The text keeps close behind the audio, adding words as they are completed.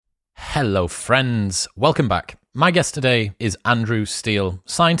Hello, friends. Welcome back. My guest today is Andrew Steele,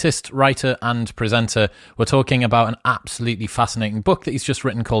 scientist, writer, and presenter. We're talking about an absolutely fascinating book that he's just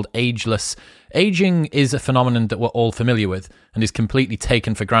written called Ageless. Aging is a phenomenon that we're all familiar with and is completely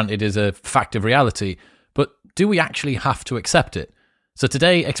taken for granted as a fact of reality. But do we actually have to accept it? So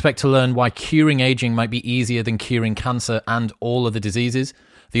today, expect to learn why curing aging might be easier than curing cancer and all other diseases,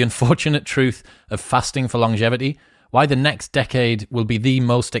 the unfortunate truth of fasting for longevity, why the next decade will be the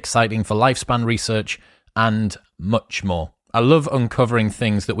most exciting for lifespan research, and much more. I love uncovering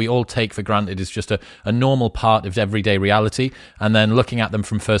things that we all take for granted as just a normal part of everyday reality, and then looking at them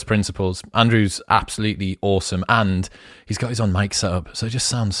from first principles. Andrew's absolutely awesome, and he's got his own mic set up, so it just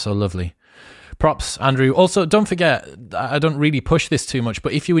sounds so lovely. Props, Andrew. Also, don't forget, I don't really push this too much,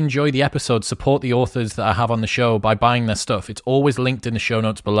 but if you enjoy the episode, support the authors that I have on the show by buying their stuff. It's always linked in the show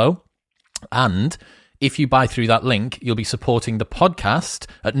notes below. And if you buy through that link, you'll be supporting the podcast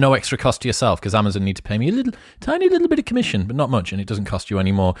at no extra cost to yourself, because Amazon need to pay me a tiny little bit of commission, but not much, and it doesn't cost you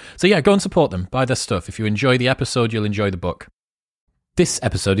any more. So yeah, go and support them. Buy their stuff. If you enjoy the episode, you'll enjoy the book. This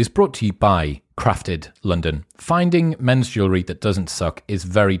episode is brought to you by Crafted London. Finding men's jewellery that doesn't suck is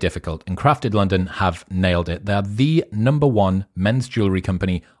very difficult, and Crafted London have nailed it. They are the #1 men's jewellery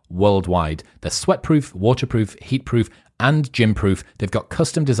company worldwide. They're sweatproof, waterproof, heatproof, and gym-proof. They've got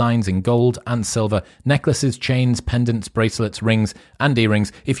custom designs in gold and silver, necklaces, chains, pendants, bracelets, rings, and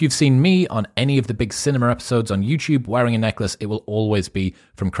earrings. If you've seen me on any of the big cinema episodes on YouTube wearing a necklace, it will always be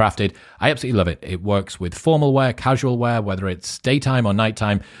from Crafted. I absolutely love it. It works with formal wear, casual wear, whether it's daytime or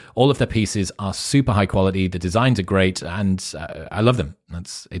nighttime. All of their pieces are super high quality. The designs are great, and I love them.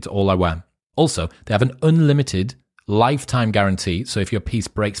 It's all I wear. Also, they have an unlimited lifetime guarantee, so if your piece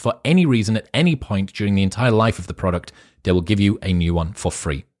breaks for any reason at any point during the entire life of the product, they will give you a new one for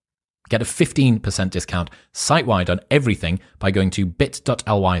free. Get a 15% discount site-wide on everything by going to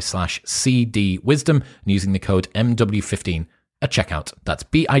bit.ly/cdwisdom and using the code MW15 at checkout. That's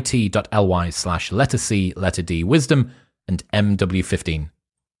bit.ly/C wisdom and MW15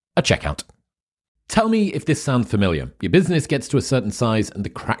 at checkout. Tell me if this sounds familiar. Your business gets to a certain size and the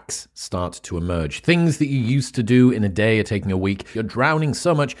cracks start to emerge. Things that you used to do in a day are taking a week. You're drowning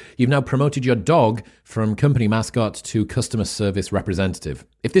so much, you've now promoted your dog from company mascot to customer service representative.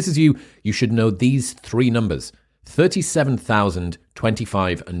 If this is you, you should know these three numbers: 37,000,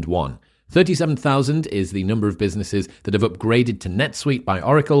 25, and 1. 37,000 is the number of businesses that have upgraded to NetSuite by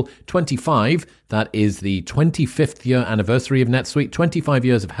Oracle. 25, that is the 25th year anniversary of NetSuite. 25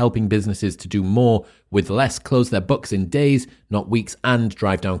 years of helping businesses to do more with less, close their books in days, not weeks, and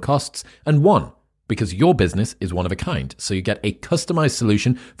drive down costs. And 1, because your business is one of a kind. So you get a customized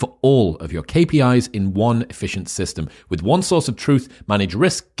solution for all of your KPIs in one efficient system. With one source of truth, manage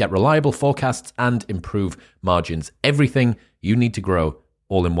risk, get reliable forecasts, and improve margins. Everything you need to grow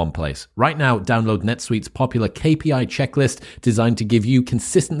all in one place. Right now, download NetSuite's popular KPI checklist designed to give you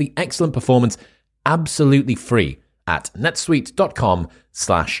consistently excellent performance absolutely free at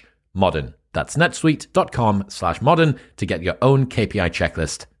netsuite.com/modern. That's netsuite.com/modern to get your own KPI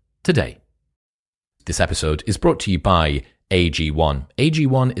checklist today. This episode is brought to you by AG1.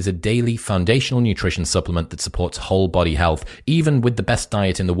 AG1 is a daily foundational nutrition supplement that supports whole body health. Even with the best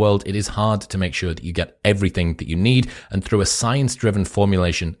diet in the world, it is hard to make sure that you get everything that you need. And through a science-driven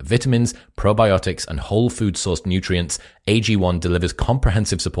formulation of vitamins, probiotics, and whole food sourced nutrients, AG1 delivers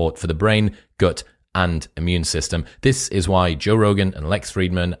comprehensive support for the brain, gut, and immune system. This is why Joe Rogan and Lex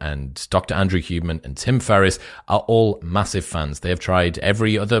Fridman and Dr. Andrew Huberman and Tim Ferriss are all massive fans. They have tried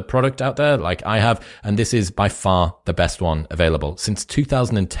every other product out there, like I have, and this is by far the best one available. Since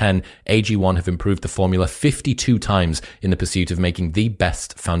 2010, AG1 have improved the formula 52 times in the pursuit of making the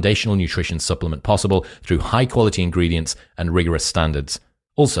best foundational nutrition supplement possible through high-quality ingredients and rigorous standards.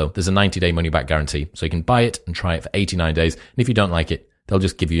 Also, there's a 90-day money-back guarantee, so you can buy it and try it for 89 days, and if you don't like it, they'll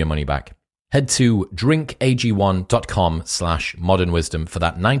just give you your money back. Head to drinkag1.com/modernwisdom for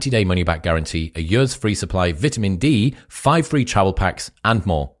that 90-day money-back guarantee, a year's free supply, vitamin D, 5 free travel packs, and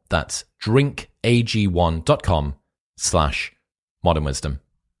more. That's drinkag1.com/modernwisdom.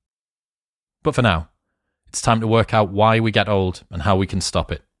 But for now, it's time to work out why we get old and how we can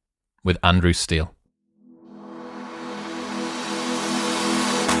stop it with Andrew Steele.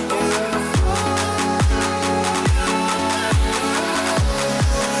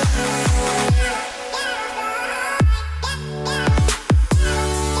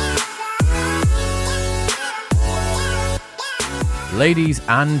 Ladies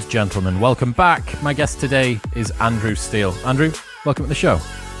and gentlemen, welcome back. My guest today is Andrew Steele. Andrew, welcome to the show.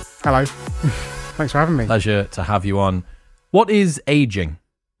 Hello. Thanks for having me. Pleasure to have you on. What is aging?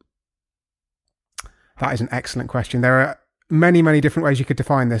 That is an excellent question. There are many, many different ways you could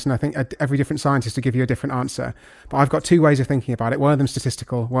define this, and I think every different scientist will give you a different answer. But I've got two ways of thinking about it. One of them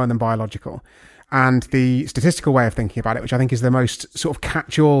statistical, one of them biological. And the statistical way of thinking about it, which I think is the most sort of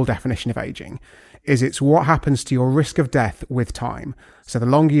catch-all definition of aging, is it's what happens to your risk of death with time. So the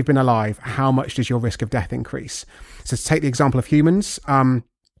longer you've been alive, how much does your risk of death increase? So to take the example of humans,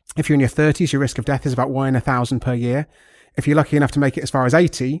 if you're in your 30s, your risk of death is about 1 in 1,000 per year. If you're lucky enough to make it as far as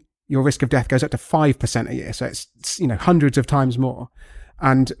 80, your risk of death goes up to 5% a year. So it's hundreds of times more.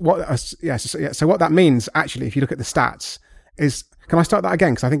 And so what that means, actually, if you look at the stats, is, can I start that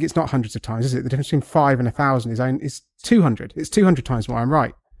again? Because I think it's not hundreds of times, is it? The difference between 5 and 1,000 is 200. It's 200 times more. I'm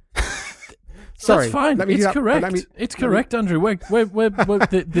right. Sorry. That's fine. It's correct. It's correct, Andrew.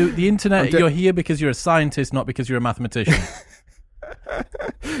 The internet, you're here because you're a scientist, not because you're a mathematician.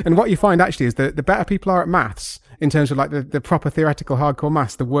 And what you find actually is that the better people are at maths, in terms of like the proper theoretical hardcore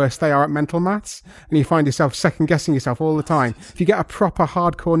maths, the worse they are at mental maths. And you find yourself second guessing yourself all the time. If you get a proper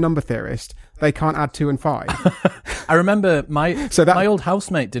hardcore number theorist, they can't add 2 and 5. I remember my old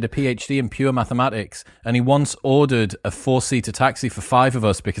housemate did a PhD in pure mathematics, and he once ordered a 4-seater taxi for 5 of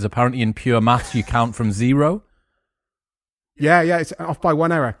us because apparently in pure maths you count from 0. Yeah, it's off by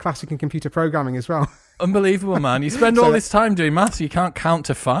 1 error. Classic in computer programming as well. Unbelievable, man. You spend all this time doing maths, you can't count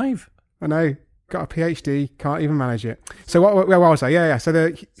to 5. I know. Got a PhD, can't even manage it. So where was I? Yeah.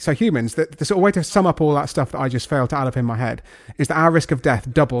 So humans, the sort of way to sum up all that stuff that I just failed to add up in my head is that our risk of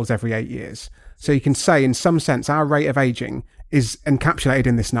death doubles every 8 years. So you can say, in some sense, our rate of aging is encapsulated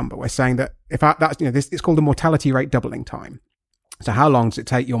in this number. We're saying that it's called the mortality rate doubling time. So how long does it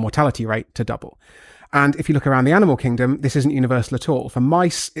take your mortality rate to double? And if you look around the animal kingdom, this isn't universal at all. For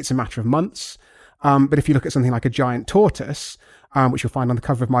mice, it's a matter of months. But if you look at something like a giant tortoise, which you'll find on the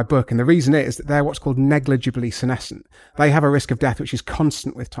cover of my book, and the reason is that they're what's called negligibly senescent. They have a risk of death which is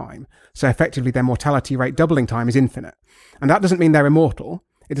constant with time. So effectively their mortality rate doubling time is infinite. And that doesn't mean they're immortal.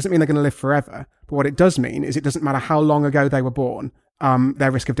 It doesn't mean they're going to live forever. But what it does mean is it doesn't matter how long ago they were born,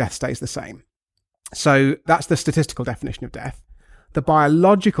 their risk of death stays the same. So that's the statistical definition of death. The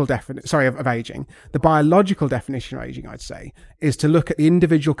biological of aging. The biological definition of aging, I'd say, is to look at the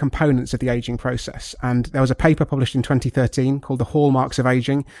individual components of the aging process. And there was a paper published in 2013 called The Hallmarks of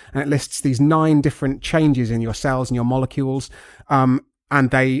Aging, and it lists these 9 different changes in your cells and your molecules. And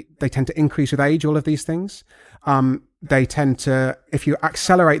they tend to increase with age, all of these things. They tend to, if you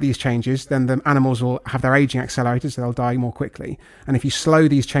accelerate these changes, then the animals will have their aging accelerated, so they'll die more quickly. And if you slow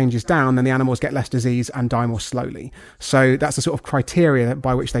these changes down, then the animals get less disease and die more slowly. So that's the sort of criteria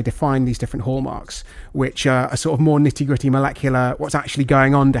by which they define these different hallmarks, which are a sort of more nitty-gritty molecular, what's actually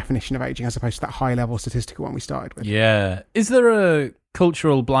going on definition of aging, as opposed to that high-level statistical one we started with. Yeah. Is there a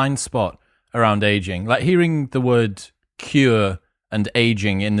cultural blind spot around aging? Like hearing the word cure and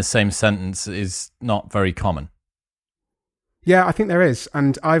aging in the same sentence is not very common. Yeah, I think there is.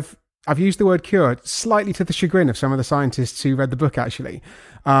 And I've used the word cure slightly to the chagrin of some of the scientists who read the book, actually,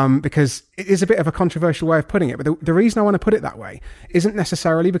 because it is a bit of a controversial way of putting it. But the reason I want to put it that way isn't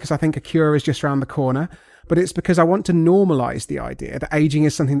necessarily because I think a cure is just around the corner, but it's because I want to normalize the idea that aging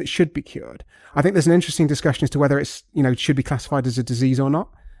is something that should be cured. I think there's an interesting discussion as to whether it's, should be classified as a disease or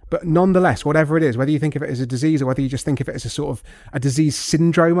not. But nonetheless, whatever it is, whether you think of it as a disease or whether you just think of it as a sort of a disease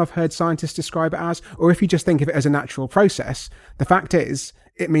syndrome, I've heard scientists describe it as, or if you just think of it as a natural process, the fact is,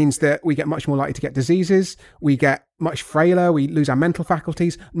 it means that we get much more likely to get diseases, we get much frailer, we lose our mental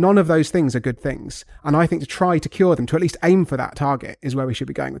faculties. None of those things are good things. And I think to try to cure them, to at least aim for that target, is where we should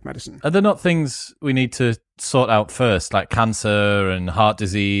be going with medicine. Are there not things we need to sort out first, like cancer and heart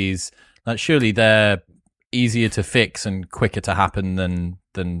disease? Like surely they're easier to fix and quicker to happen than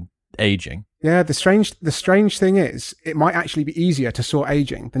aging. Yeah, the strange thing is it might actually be easier to sort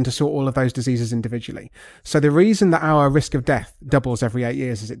aging than to sort all of those diseases individually. So the reason that our risk of death doubles every 8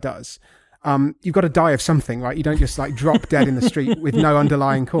 years as it does, you've got to die of something, right? You don't just like drop dead in the street with no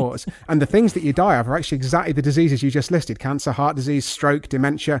underlying cause. And the things that you die of are actually exactly the diseases you just listed: cancer, heart disease, stroke,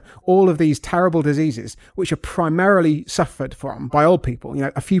 dementia, all of these terrible diseases, which are primarily suffered from by old people.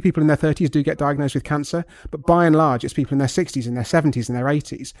 A few people in their 30s do get diagnosed with cancer, but by and large, it's people in their 60s and their 70s and their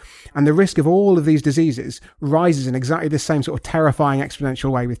 80s. And the risk of all of these diseases rises in exactly the same sort of terrifying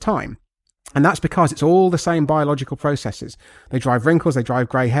exponential way with time. And that's because it's all the same biological processes. They drive wrinkles, they drive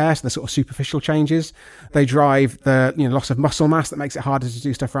grey hair, so the sort of superficial changes. They drive the loss of muscle mass that makes it harder to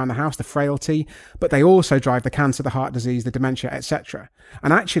do stuff around the house, the frailty. But they also drive the cancer, the heart disease, the dementia, etc.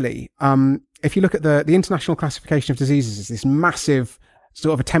 And actually, if you look at the International Classification of Diseases, is this massive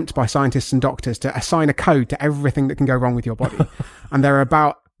sort of attempt by scientists and doctors to assign a code to everything that can go wrong with your body. And there are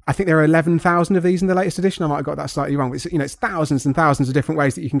about I think there are 11,000 of these in the latest edition. I might have got that slightly wrong. But it's thousands and thousands of different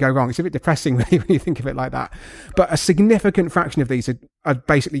ways that you can go wrong. It's a bit depressing when you think of it like that. But a significant fraction of these are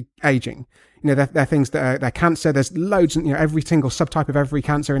basically aging. They're things that they're cancer. There's loads, every single subtype of every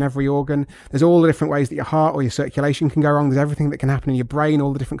cancer in every organ. There's all the different ways that your heart or your circulation can go wrong. There's everything that can happen in your brain,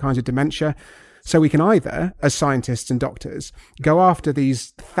 all the different kinds of dementia. So we can either, as scientists and doctors, go after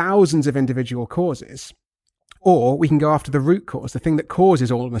these thousands of individual causes, or we can go after the root cause, the thing that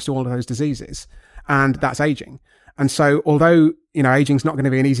causes almost all of those diseases, and that's aging. And so although, aging's not going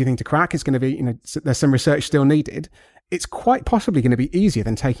to be an easy thing to crack, it's going to be, there's some research still needed, it's quite possibly going to be easier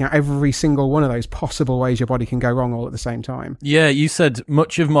than taking out every single one of those possible ways your body can go wrong all at the same time. Yeah, you said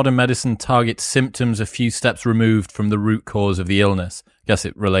much of modern medicine targets symptoms a few steps removed from the root cause of the illness. I guess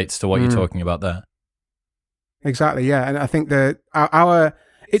it relates to what you're talking about there. Exactly, yeah. And I think that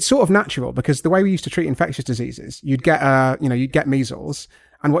it's sort of natural, because the way we used to treat infectious diseases, you'd get measles,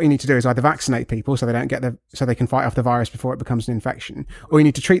 and what you need to do is either vaccinate people so so they can fight off the virus before it becomes an infection, or you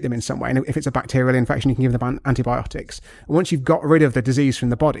need to treat them in some way. And if it's a bacterial infection, you can give them antibiotics. And once you've got rid of the disease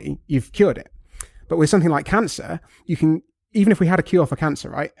from the body, you've cured it. But with something like cancer, even if we had a cure for cancer,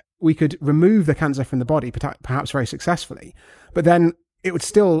 right, we could remove the cancer from the body, perhaps very successfully, but then it would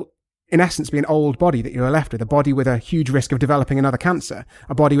still, in essence, be an old body that you're left with, a body with a huge risk of developing another cancer,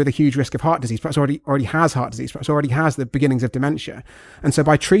 a body with a huge risk of heart disease, perhaps already has heart disease, perhaps already has the beginnings of dementia. And so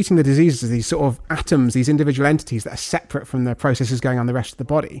by treating the diseases as these sort of atoms, these individual entities that are separate from the processes going on in the rest of the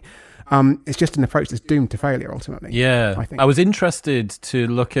body, it's just an approach that's doomed to failure ultimately. Yeah, I think. I was interested to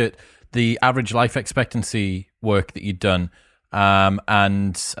look at the average life expectancy work that you'd done,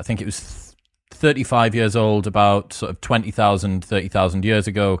 and I think it was 35 years old, about sort of 30,000 years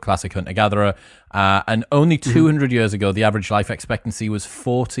ago, classic hunter-gatherer. And only 200 years ago, the average life expectancy was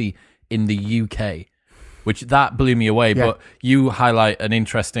 40 in the UK, which that blew me away. Yeah. But you highlight an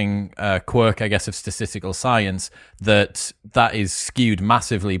interesting quirk, I guess, of statistical science, that is skewed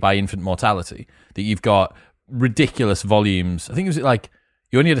massively by infant mortality, that you've got ridiculous volumes. I think it was like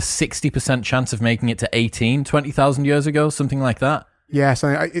you only had a 60% chance of making it to 20,000 years ago, something like that. Yeah, so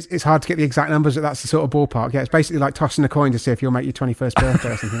it's hard to get the exact numbers, but that's the sort of ballpark. Yeah, it's basically like tossing a coin to see if you'll make your 21st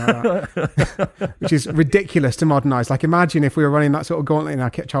birthday or something like that, which is ridiculous to modernise. Like, imagine if we were running that sort of gauntlet in our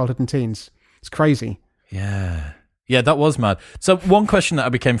childhood and teens. It's crazy. Yeah, that was mad. So one question that I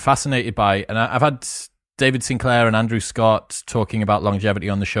became fascinated by, and I've had David Sinclair and Andrew Scott talking about longevity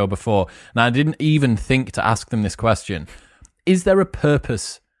on the show before, and I didn't even think to ask them this question. Is there a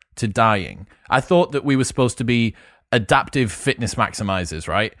purpose to dying? I thought that we were supposed to be adaptive fitness maximizers,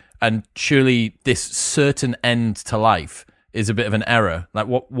 right? And surely this certain end to life is a bit of an error. Like,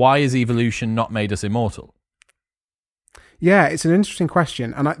 why is evolution not made us immortal? Yeah, it's an interesting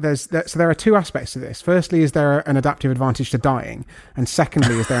question. And so there are two aspects to this. Firstly, is there an adaptive advantage to dying? And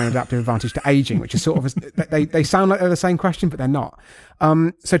secondly, is there an adaptive advantage to aging? Which is sort of, they sound like they're the same question, but they're not.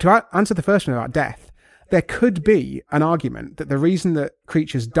 So to answer the first one about death, there could be an argument that the reason that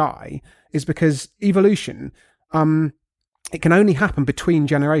creatures die is because evolution, it can only happen between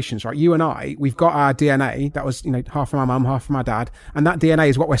generations, right? You and I, we've got our DNA that was, half from our mum, half from our dad, and that DNA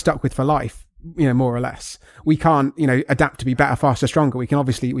is what we're stuck with for life, more or less. We can't, adapt to be better, faster, stronger. We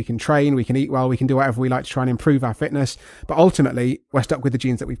can train, we can eat well, we can do whatever we like to try and improve our fitness, but ultimately we're stuck with the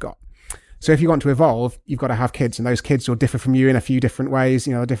genes that we've got. So if you want to evolve, you've got to have kids, and those kids will differ from you in a few different ways,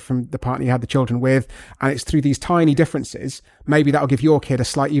 different from the partner you had the children with. And it's through these tiny differences, maybe that'll give your kid a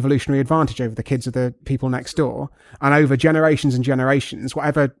slight evolutionary advantage over the kids of the people next door. And over generations and generations,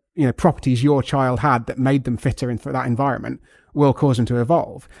 whatever, properties your child had that made them fitter for that environment will cause them to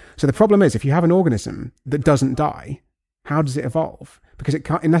evolve. So the problem is, if you have an organism that doesn't die, how does it evolve? Because it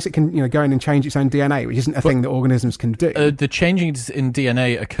can't, unless it can, go in and change its own DNA, which isn't a thing that organisms can do. The changings in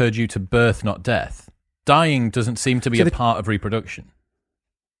DNA occur due to birth, not death. Dying doesn't seem to be a part of reproduction.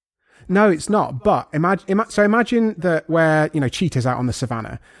 No, it's not. But imagine that we're, cheetahs out on the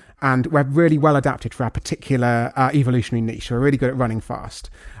savannah, and we're really well adapted for our particular evolutionary niche. We're really good at running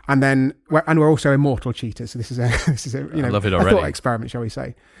fast, and then we're also immortal cheetahs. So this is a I love it already. A thought experiment, shall we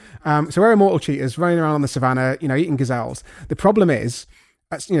say? So we're immortal cheetahs running around on the savannah, eating gazelles. The problem is,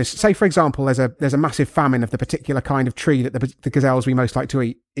 say for example, there's a massive famine of the particular kind of tree that the gazelles we most like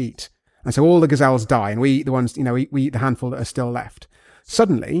to eat, and so all the gazelles die, and we eat the ones, we eat the handful that are still left.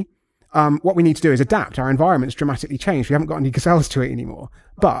 Suddenly, what we need to do is adapt. Our environment's dramatically changed. We haven't got any gazelles to eat anymore.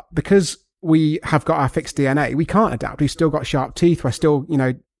 But because we have got our fixed DNA, we can't adapt. We've still got sharp teeth. We're still,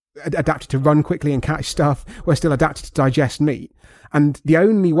 adapted to run quickly and catch stuff. We're still adapted to digest meat. And the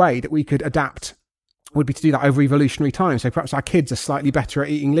only way that we could adapt would be to do that over evolutionary time. So perhaps our kids are slightly better at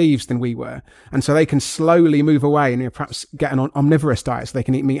eating leaves than we were. And so they can slowly move away and perhaps get an omnivorous diet so they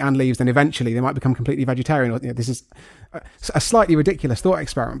can eat meat and leaves. Then eventually they might become completely vegetarian. This is a slightly ridiculous thought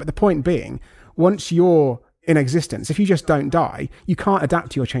experiment. But the point being, once you're in existence, if you just don't die, you can't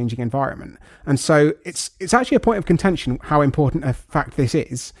adapt to your changing environment. And so it's actually a point of contention how important a fact this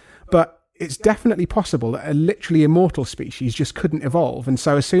is. But it's definitely possible that a literally immortal species just couldn't evolve. And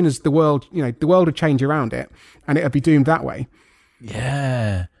so as soon as the world would change around it and it would be doomed that way.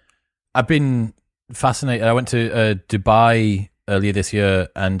 Yeah. I've been fascinated. I went to Dubai earlier this year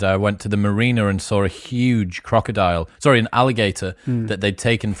and I went to the marina and saw a huge an alligator that they'd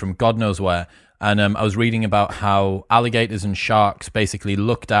taken from God knows where. And I was reading about how alligators and sharks basically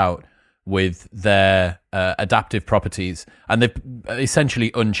looked out with their adaptive properties and they've essentially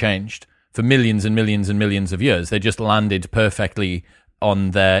unchanged for millions and millions and millions of years. They just landed perfectly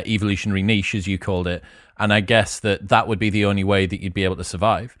on their evolutionary niche, as you called it. And I guess that would be the only way that you'd be able to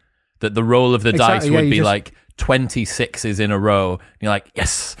survive. That the roll of the dice would be like 26s in a row. And you're like,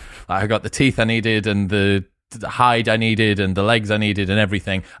 yes, I got the teeth I needed and the hide I needed and the legs I needed and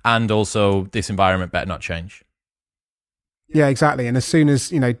everything. And also this environment better not change. Yeah, exactly. And as soon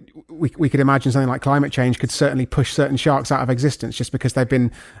as, we could imagine something like climate change could certainly push certain sharks out of existence just because they've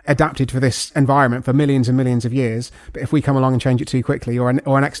been adapted for this environment for millions and millions of years. But if we come along and change it too quickly or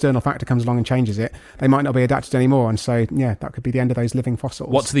an external factor comes along and changes it, they might not be adapted anymore. And so, yeah, that could be the end of those living fossils.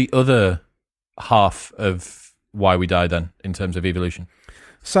 What's the other half of why we die then in terms of evolution?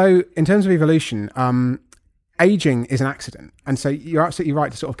 So in terms of evolution, aging is an accident. And so you're absolutely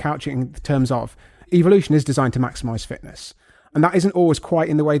right to sort of couch it in terms of evolution is designed to maximize fitness. And that isn't always quite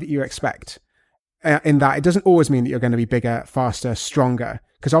in the way that you expect. In that it doesn't always mean that you're going to be bigger, faster, stronger.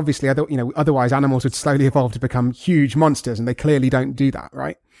 Because obviously, otherwise animals would slowly evolve to become huge monsters, and they clearly don't do that,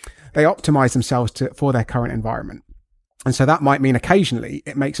 right? They optimize themselves for their current environment. And so that might mean occasionally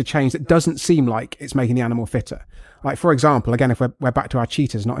it makes a change that doesn't seem like it's making the animal fitter. Like, for example, again, if we're back to our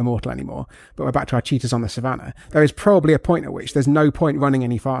cheetahs, not immortal anymore, but we're back to our cheetahs on the savannah, there is probably a point at which there's no point running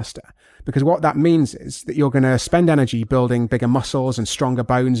any faster. Because what that means is that you're going to spend energy building bigger muscles and stronger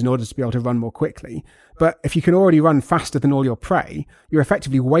bones in order to be able to run more quickly. But if you can already run faster than all your prey, you're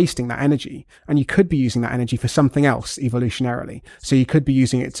effectively wasting that energy. And you could be using that energy for something else evolutionarily. So you could be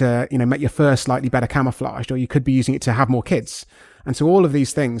using it to, make your fur slightly better camouflaged, or you could be using it to have more kids. And so all of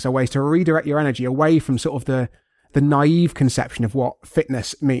these things are ways to redirect your energy away from sort of the naive conception of what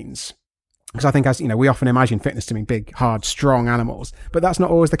fitness means. Because I think, as we often imagine fitness to mean big, hard, strong animals, but that's not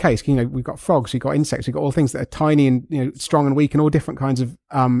always the case. We've got frogs, we've got insects, we've got all things that are tiny and strong and weak, and all different kinds of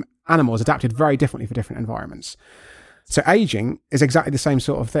animals adapted very differently for different environments. So aging is exactly the same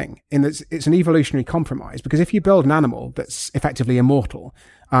sort of thing. In that it's an evolutionary compromise. Because if you build an animal that's effectively immortal,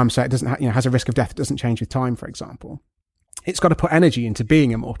 so it doesn't has a risk of death that doesn't change with time, for example, it's got to put energy into being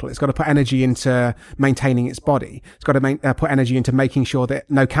immortal. It's got to put energy into maintaining its body. It's got to put energy into making sure that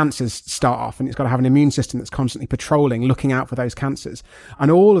no cancers start off, and it's got to have an immune system that's constantly patrolling, looking out for those cancers. And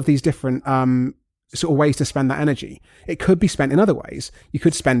all of these different sort of ways to spend that energy. It could be spent in other ways. You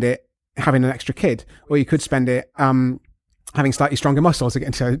could spend it having an extra kid, or you could spend it having slightly stronger muscles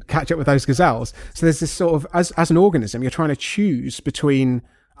again to catch up with those gazelles. So there's this sort of, as an organism, you're trying to choose between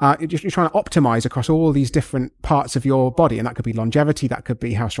you're trying to optimize across all these different parts of your body. And that could be longevity. That could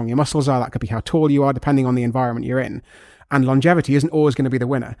be how strong your muscles are. That could be how tall you are, depending on the environment you're in. And longevity isn't always going to be the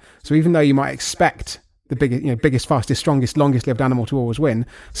winner. So even though you might expect the biggest, fastest, strongest, longest lived animal to always win,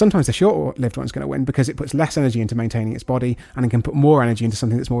 sometimes the short lived one's going to win because it puts less energy into maintaining its body and it can put more energy into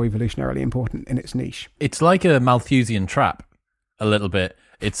something that's more evolutionarily important in its niche. It's like a Malthusian trap a little bit.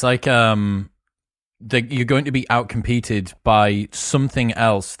 It's like, you're going to be outcompeted by something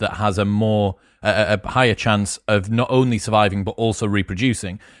else that has a higher chance of not only surviving but also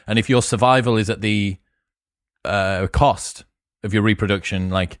reproducing. And if your survival is at the cost of your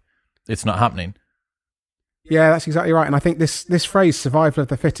reproduction, it's not happening. Yeah, that's exactly right. And I think this phrase, survival of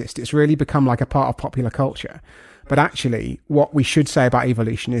the fittest, it's really become like a part of popular culture. But actually, what we should say about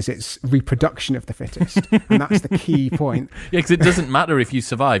evolution is it's reproduction of the fittest. And that's the key point. Yeah, because it doesn't matter if you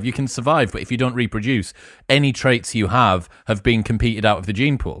survive. You can survive, but if you don't reproduce, any traits you have been competed out of the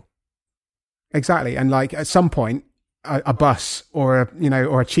gene pool. Exactly. And at some point, a bus or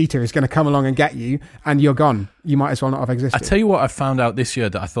a cheetah is going to come along and get you, and you're gone. You might as well not have existed. I tell you what I found out this year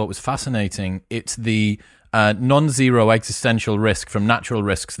that I thought was fascinating. It's the non-zero existential risk from natural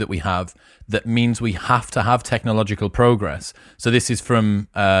risks that we have that means we have to have technological progress. So this is from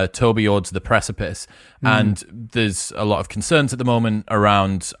Toby Ord's The Precipice. And there's a lot of concerns at the moment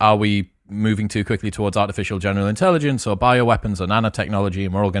around, are we moving too quickly towards artificial general intelligence or bioweapons or nanotechnology,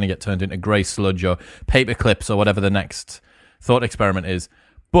 and we're all going to get turned into grey sludge or paper clips or whatever the next thought experiment is.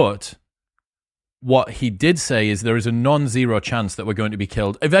 But what he did say is there is a non-zero chance that we're going to be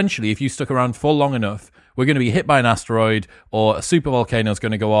killed. Eventually, if you stuck around for long enough, we're going to be hit by an asteroid, or a supervolcano is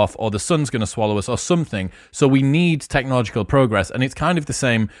going to go off, or the sun's going to swallow us, or something. So we need technological progress. And it's kind of the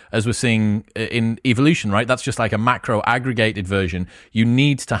same as we're seeing in evolution, right? That's just like a macro aggregated version. You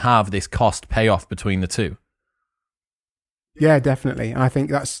need to have this cost payoff between the two. Yeah, definitely. And I think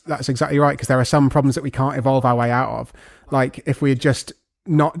that's exactly right, because there are some problems that we can't evolve our way out of. Like if we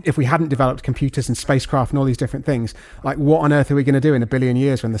hadn't developed computers and spacecraft and all these different things, like what on earth are we going to do in 1 billion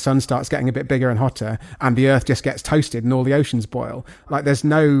years when the sun starts getting a bit bigger and hotter and the earth just gets toasted and all the oceans boil? Like there's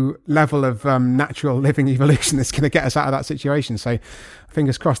no level of natural living evolution that's going to get us out of that situation. So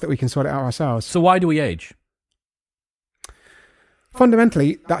fingers crossed that we can sort it out ourselves. So why do we age?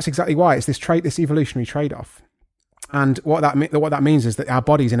 Fundamentally, that's exactly why. It's this evolutionary trade-off. And what that means is that our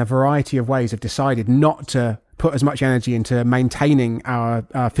bodies in a variety of ways have decided not to put as much energy into maintaining our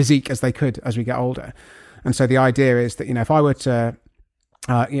physique as they could as we get older. And so the idea is that, if I were to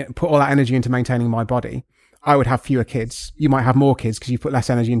put all that energy into maintaining my body, I would have fewer kids. You might have more kids because you put less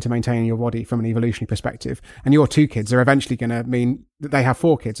energy into maintaining your body from an evolutionary perspective. And your 2 kids are eventually going to mean that they have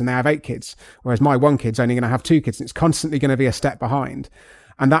 4 kids and they have 8 kids. Whereas my 1 kid's only going to have 2 kids, and it's constantly going to be a step behind.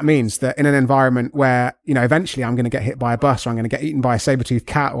 And that means that in an environment where, eventually I'm going to get hit by a bus, or I'm going to get eaten by a saber-toothed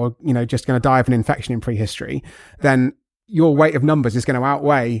cat, or, just going to die of an infection in prehistory, then your weight of numbers is going to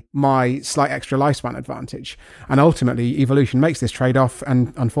outweigh my slight extra lifespan advantage. And ultimately, evolution makes this trade-off,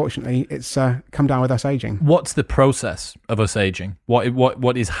 and unfortunately, it's come down with us aging. What's the process of us aging?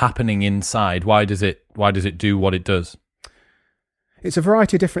 What is happening inside? Why does it do what it does? It's a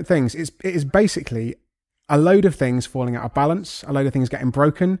variety of different things. It is basically a load of things falling out of balance, a load of things getting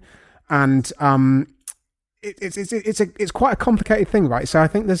broken, and it's quite a complicated thing, right? So I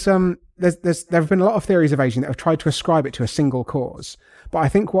think there have been a lot of theories of aging that have tried to ascribe it to a single cause. But I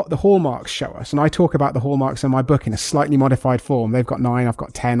think what the hallmarks show us, and I talk about the hallmarks in my book in a slightly modified form. They've got 9, I've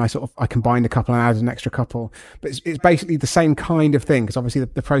got 10. I combined a couple and added an extra couple, but it's basically the same kind of thing, because obviously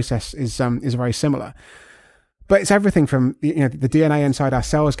the process is very similar. But it's everything from the DNA inside our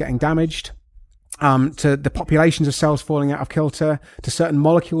cells getting damaged, to the populations of cells falling out of kilter, to certain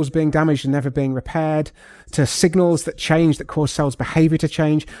molecules being damaged and never being repaired, to signals that change, that cause cells' behavior to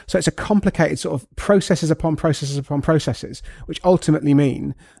change. So it's a complicated sort of processes upon processes upon processes, which ultimately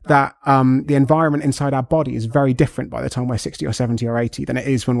mean that the environment inside our body is very different by the time we're 60 or 70 or 80 than it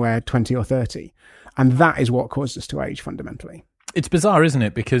is when we're 20 or 30. And that is what causes us to age fundamentally. It's bizarre, isn't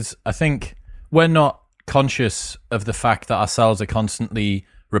it? Because I think we're not conscious of the fact that our cells are constantly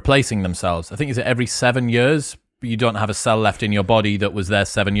replacing themselves. I think, is it every 7 years you don't have a cell left in your body that was there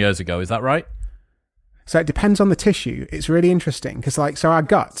 7 years ago? Is that right? So it depends on the tissue. It's really interesting because our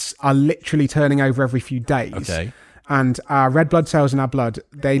guts are literally turning over every few days. Okay. And our red blood cells in our blood,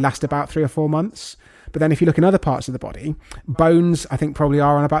 they last about 3 or 4 months. But then if you look in other parts of the body, bones, I think probably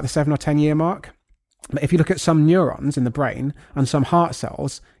are on about the 7 or 10 year mark. But if you look at some neurons in the brain and some heart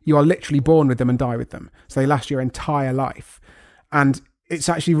cells, you are literally born with them and die with them. So they last your entire life. And it's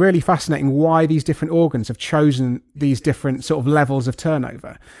actually really fascinating why these different organs have chosen these different sort of levels of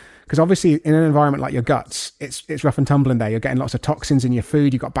turnover. Because obviously in an environment like your guts, it's rough and tumbling there. You're getting lots of toxins in your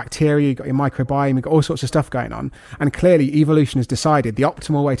food. You've got bacteria, you've got your microbiome, you've got all sorts of stuff going on. And clearly evolution has decided the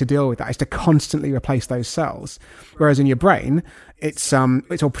optimal way to deal with that is to constantly replace those cells. Whereas in your brain, it's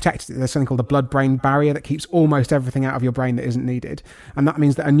all protected. There's something called the blood-brain barrier that keeps almost everything out of your brain that isn't needed. And that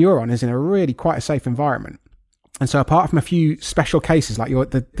means that a neuron is in a really quite a safe environment. And so apart from a few special cases like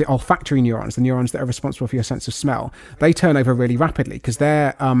the olfactory neurons, the neurons that are responsible for your sense of smell, they turn over really rapidly because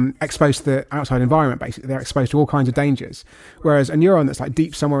they're exposed to the outside environment, basically. They're exposed to all kinds of dangers. Whereas a neuron that's like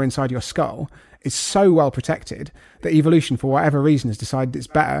deep somewhere inside your skull is so well protected that evolution, for whatever reason, has decided it's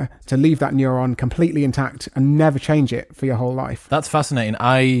better to leave that neuron completely intact and never change it for your whole life. That's fascinating.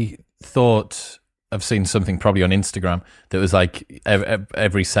 I thought I've seen something probably on Instagram that was like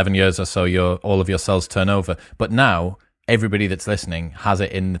every 7 years or so, all of your cells turn over. But now everybody that's listening has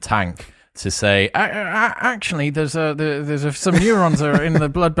it in the tank to say, actually, there's some neurons are in the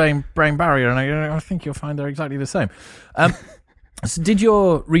blood-brain barrier, and I think you'll find they're exactly the same. So did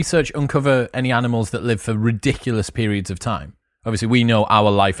your research uncover any animals that live for ridiculous periods of time? Obviously, we know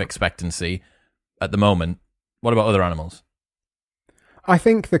our life expectancy at the moment. What about other animals? I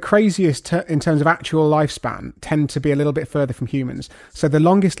think the craziest in terms of actual lifespan tend to be a little bit further from humans. So the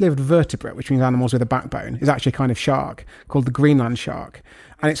longest lived vertebrate, which means animals with a backbone, is actually a kind of shark called the Greenland shark.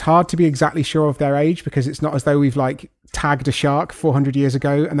 And it's hard to be exactly sure of their age because it's not as though we've like tagged a shark 400 years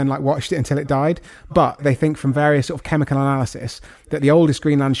ago and then like watched it until it died. But they think from various sort of chemical analysis that the oldest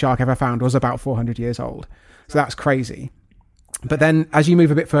Greenland shark ever found was about 400 years old. So that's crazy. But then as you move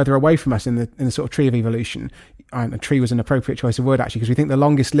a bit further away from us in the sort of tree of evolution, and a tree was an appropriate choice of word actually, because we think the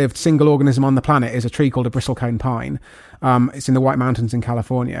longest lived single organism on the planet is a tree called a bristlecone pine. It's in the White Mountains in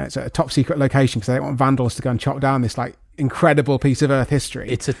California. It's a top secret location because they don't want vandals to go and chop down this like incredible piece of earth history.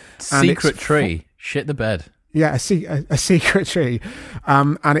 It's a secret tree. Shit the bed. Yeah, a secret tree.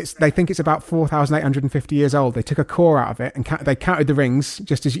 And they think it's about 4,850 years old. They took a core out of it and they counted the rings,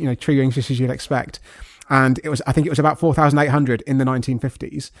 just as, tree rings, just as you'd expect. And I think it was about 4,800 in the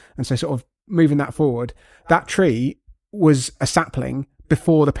 1950s. And so sort of moving that forward, that tree was a sapling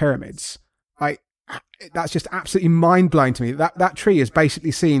before the pyramids. That's just absolutely mind-blowing to me. That tree has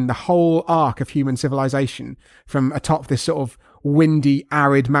basically seen the whole arc of human civilization from atop this sort of windy,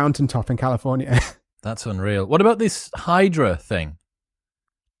 arid mountaintop in California. That's unreal. What about this Hydra thing?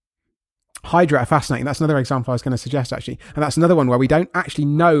 Hydra are fascinating. That's another example I was going to suggest, actually. And that's another one where we don't actually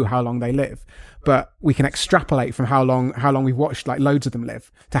know how long they live, but we can extrapolate from how long we've watched like loads of them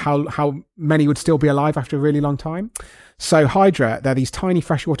live to how many would still be alive after a really long time. So Hydra, they're these tiny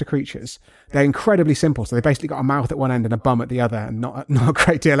freshwater creatures. They're incredibly simple. So they basically got a mouth at one end and a bum at the other and not a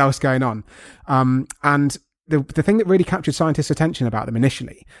great deal else going on. And the thing that really captured scientists' attention about them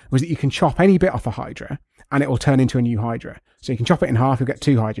initially was that you can chop any bit off a Hydra and it will turn into a new Hydra. So you can chop it in half, you'll get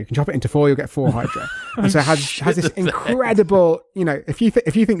 2 Hydra. You can chop it into 4, you'll get 4 Hydra. And so it has this incredible, if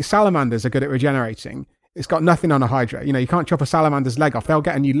you think salamanders are good at regenerating, it's got nothing on a Hydra. You can't chop a salamander's leg off. They'll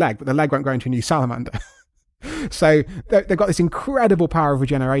get a new leg, but the leg won't grow into a new salamander. So they've got this incredible power of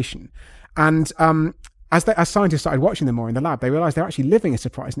regeneration. And as scientists started watching them more in the lab, they realized they're actually living a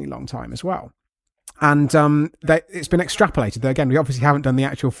surprisingly long time as well. And it's been extrapolated. Again, we obviously haven't done the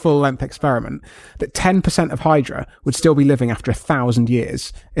actual full-length experiment, that 10% of Hydra would still be living after 1,000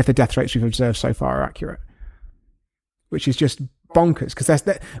 years if the death rates we've observed so far are accurate, which is just bonkers.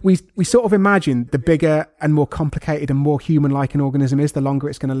 Because we sort of imagine the bigger and more complicated and more human-like an organism is, the longer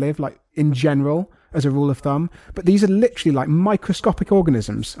it's going to live, like in general, as a rule of thumb. But these are literally like microscopic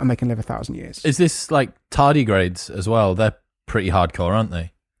organisms, and they can live 1,000 years. Is this like tardigrades as well? They're pretty hardcore, aren't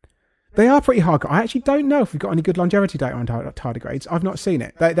they? They are pretty hardcore. I actually don't know if we've got any good longevity data on tardigrades. I've not seen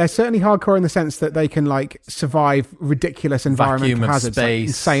it. They're certainly hardcore in the sense that they can like survive ridiculous environmental hazards, like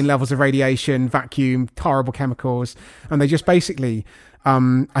insane levels of radiation, vacuum, horrible chemicals, and they just basically,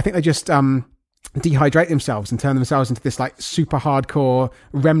 I think they just dehydrate themselves and turn themselves into this like super hardcore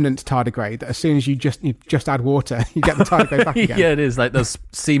remnant tardigrade. That as soon as you just add water, you get the tardigrade back again. Yeah, it is like those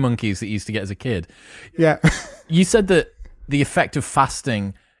sea monkeys that you used to get as a kid. Yeah. You said that the effect of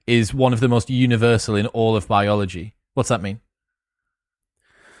fasting is one of the most universal in all of biology. What's that mean?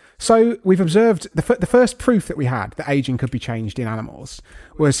 So we've observed the first proof that we had that aging could be changed in animals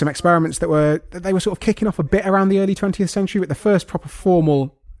was some experiments that were sort of kicking off a bit around the early 20th century, but the first proper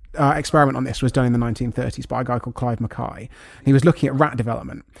formal experiment on this was done in the 1930s by a guy called Clive Mackay. He was looking at rat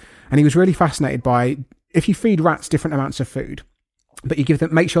development, and he was really fascinated by if you feed rats different amounts of food, but you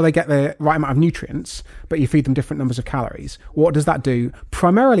make sure they get the right amount of nutrients, but you feed them different numbers of calories. What does that do?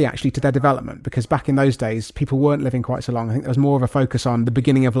 Primarily actually to their development, because back in those days, people weren't living quite so long. I think there was more of a focus on the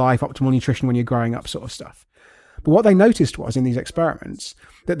beginning of life, optimal nutrition when you're growing up sort of stuff. But what they noticed was in these experiments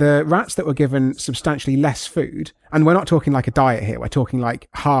that the rats that were given substantially less food, and we're not talking like a diet here, we're talking like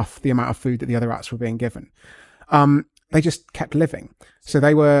half the amount of food that the other rats were being given, they just kept living. So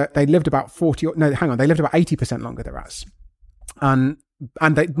they lived about 80% longer, the rats. And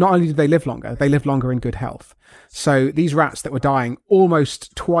they not only did they live longer, they lived longer in good health. So these rats that were dying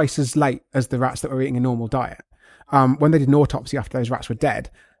almost twice as late as the rats that were eating a normal diet, when they did an autopsy after those rats were dead,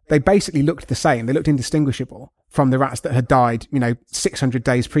 they basically looked the same. They looked indistinguishable from the rats that had died, 600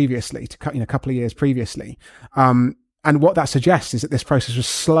 days previously, a couple of years previously. And what that suggests is that this process was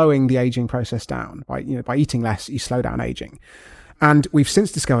slowing the aging process down. By eating less, you slow down aging. And we've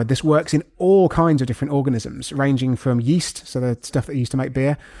since discovered this works in all kinds of different organisms, ranging from yeast, so the stuff that used to make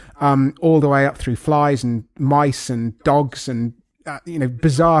beer, all the way up through flies and mice and dogs and,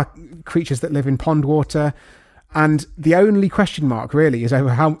 bizarre creatures that live in pond water. And the only question mark really is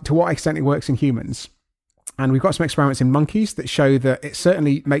over to what extent it works in humans. And we've got some experiments in monkeys that show that it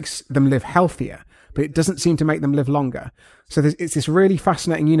certainly makes them live healthier, but it doesn't seem to make them live longer. So it's this really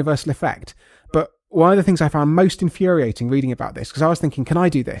fascinating universal effect. But one of the things I found most infuriating reading about this, because I was thinking, can I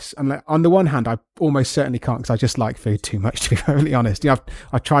do this? And like, on the one hand, I almost certainly can't, because I just like food too much, to be perfectly honest.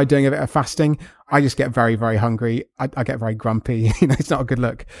 I've tried doing a bit of fasting. I just get very, very hungry. I get very grumpy. It's not a good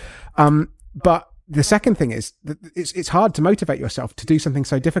look. But the second thing is that it's hard to motivate yourself to do something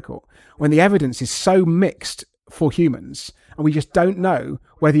so difficult when the evidence is so mixed for humans. And we just don't know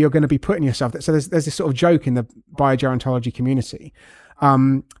whether you're going to be putting yourself there. So there's this sort of joke in the biogerontology community.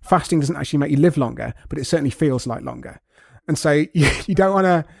 Fasting doesn't actually make you live longer, but it certainly feels like longer. And so you don't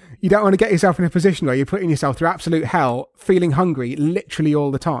want to get yourself in a position where you're putting yourself through absolute hell, feeling hungry literally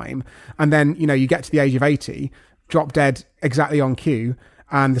all the time. And then, you get to the age of 80, drop dead exactly on cue.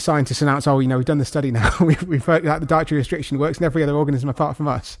 And the scientists announce, we've done the study now. we've heard that the dietary restriction works in every other organism apart from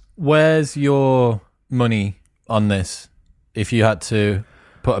us. Where's your money on this, if you had to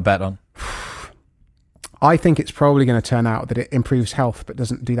put a bet on? I think it's probably going to turn out that it improves health but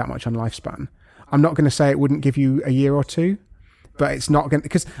doesn't do that much on lifespan. I'm not going to say it wouldn't give you a year or two, but it's not going to,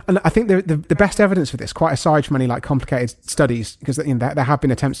 because I think the best evidence for this, quite aside from any like complicated studies, because there have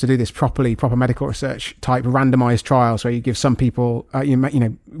been attempts to do this proper medical research type randomized trials where you give some people,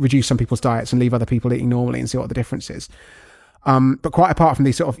 reduce some people's diets and leave other people eating normally and see what the difference is. But quite apart from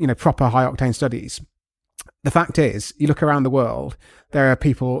these sort of, proper high octane studies, the fact is, you look around the world, there are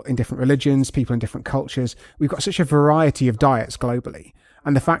people in different religions, people in different cultures. We've got such a variety of diets globally.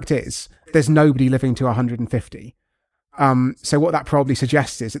 And the fact is, there's nobody living to 150. So what that probably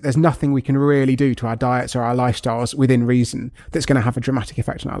suggests is that there's nothing we can really do to our diets or our lifestyles within reason that's going to have a dramatic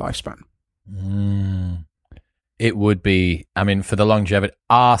effect on our lifespan. It would be, for the longevity,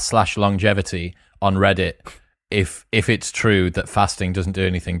 r/longevity on Reddit, if it's true that fasting doesn't do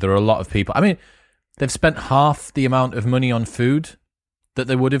anything, there are a lot of people. They've spent half the amount of money on food that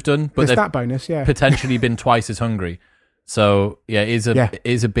they would have done, but they've that bonus, potentially been twice as hungry. So it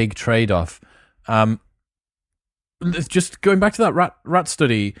is a big trade-off. Just going back to that rat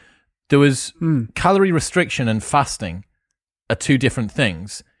study, there was calorie restriction and fasting are two different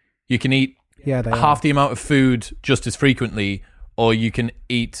things. You can eat half the amount of food just as frequently, or you can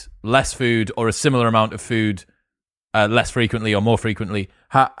eat less food or a similar amount of food less frequently or more frequently.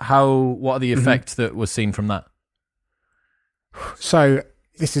 What are the effects that was seen from that? So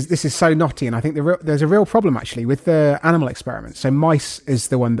this is so knotty, and I think there's a real problem actually with the animal experiments. So mice is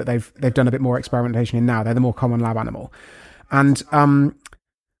the one that they've done a bit more experimentation in now. They're the more common lab animal, and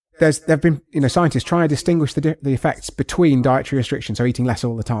there've been scientists trying to distinguish the effects between dietary restriction, so eating less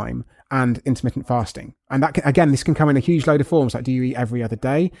all the time, and intermittent fasting. And that this can come in a huge load of forms. Like, do you eat every other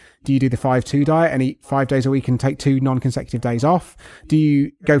day? Do you do the 5-2 diet and eat 5 days a week and take 2 non-consecutive days off? Do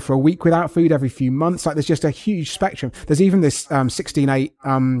you go for a week without food every few months? Like, there's just a huge spectrum. There's even this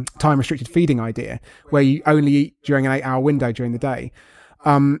 16-8 time restricted feeding idea where you only eat during an 8-hour window during the day.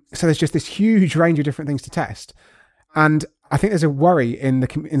 So there's just this huge range of different things to test. And I think there's a worry in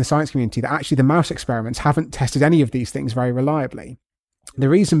the science community that actually the mouse experiments haven't tested any of these things very reliably. The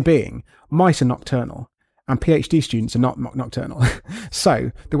reason being, mice are nocturnal and PhD students are not nocturnal.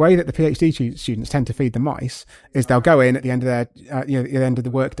 So the way that the PhD students tend to feed the mice is they'll go in at the end of their, at the end of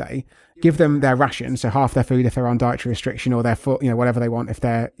the workday, give them their ration, so half their food if they're on dietary restriction, or their whatever they want if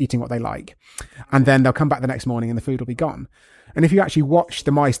they're eating what they like, and then they'll come back the next morning and the food will be gone. And if you actually watch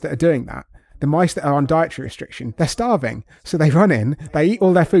the mice that are doing that, the mice that are on dietary restriction, they're starving. So they run in, they eat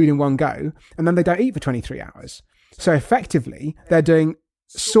all their food in one go, and then they don't eat for 23 hours. So effectively, they're doing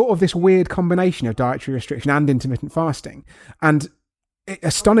sort of this weird combination of dietary restriction and intermittent fasting. And it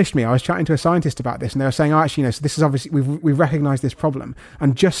astonished me. I was chatting to a scientist about this, and they were saying, so this is obviously, we've recognized this problem.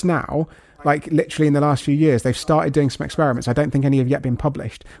 And just now, like literally in the last few years, they've started doing some experiments. I don't think any have yet been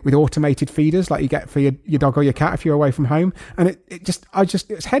published, with automated feeders like you get for your dog or your cat if you're away from home. And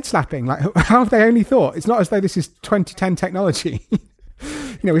it's head slapping. Like, how have they only thought? It's not as though this is 2010 technology.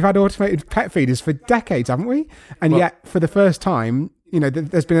 We've had automated pet feeders for decades, haven't we? And yet for the first time,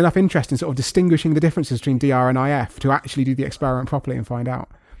 there's been enough interest in sort of distinguishing the differences between DR and IF to actually do the experiment properly and find out.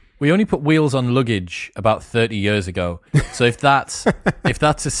 We only put wheels on luggage about 30 years ago. So if that's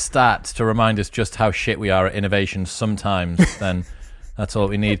a stat to remind us just how shit we are at innovation sometimes, then that's all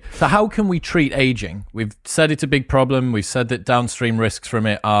we need. So how can we treat aging? We've said it's a big problem. We've said that downstream risks from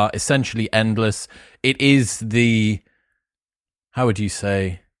it are essentially endless. It is how would you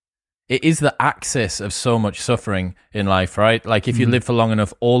say? It is the axis of so much suffering in life, right? Like if you live for long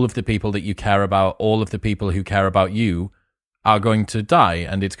enough, all of the people that you care about, all of the people who care about you are going to die,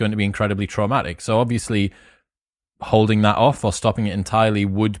 and it's going to be incredibly traumatic. So obviously holding that off or stopping it entirely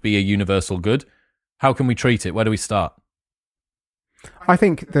would be a universal good. How can we treat it? Where do we start? I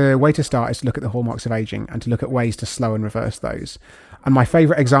think the way to start is to look at the hallmarks of aging and to look at ways to slow and reverse those. And my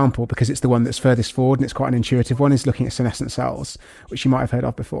favourite example, because it's the one that's furthest forward and it's quite an intuitive one, is looking at senescent cells, which you might have heard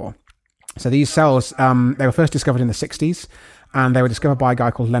of before. So these cells, they were first discovered in the 60s, and they were discovered by a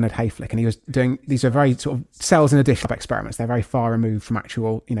guy called Leonard Hayflick, and he was doing, these are very sort of cells in a dish experiments. They're very far removed from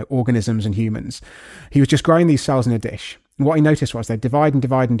actual, organisms and humans. He was just growing these cells in a dish. And what he noticed was they'd divide and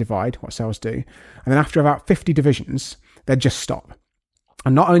divide and divide, what cells do. And then after about 50 divisions, they'd just stop.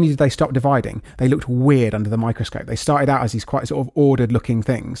 And not only did they stop dividing, they looked weird under the microscope. They started out as these quite sort of ordered looking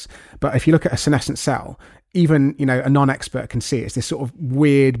things. But if you look at a senescent cell, even, a non-expert can see it's this sort of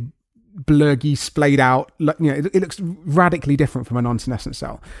weird, blurgy, splayed out, it looks radically different from a non-senescent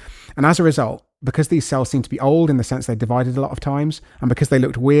cell. And as a result, because these cells seem to be old in the sense they divided a lot of times, and because they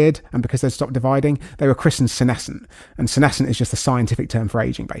looked weird, and because they stopped dividing, they were christened senescent. And senescent is just a scientific term for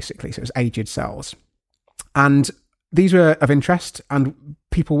aging, basically. So it was aged cells. And these were of interest, and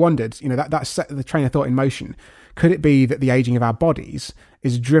people wondered, that set the train of thought in motion. Could it be that the aging of our bodies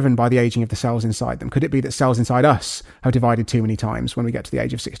is driven by the aging of the cells inside them? Could it be that cells inside us have divided too many times when we get to the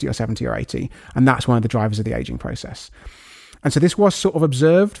age of 60 or 70 or 80? And that's one of the drivers of the aging process. And so this was sort of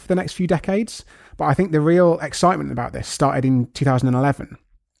observed for the next few decades. But I think the real excitement about this started in 2011,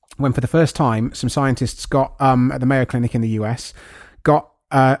 when for the first time, some scientists got, at the Mayo Clinic in the US, got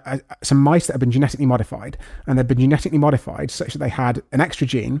some mice that had been genetically modified. And they'd been genetically modified such that they had an extra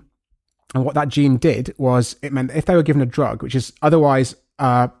gene. And what that gene did was it meant that if they were given a drug, which is otherwise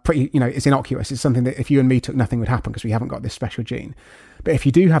pretty, it's innocuous. It's something that if you and me took, nothing would happen because we haven't got this special gene. But if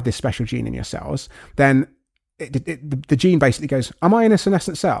you do have this special gene in your cells, then the gene basically goes, am I in a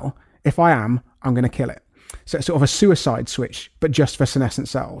senescent cell? If I am, I'm going to kill it. So it's sort of a suicide switch, but just for senescent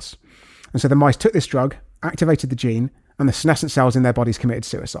cells. And so the mice took this drug, activated the gene, and the senescent cells in their bodies committed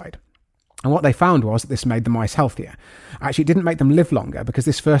suicide. And what they found was that this made the mice healthier. Actually, it didn't make them live longer because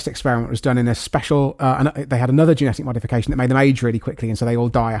this first experiment was done in a special, they had another genetic modification that made them age really quickly. And so they all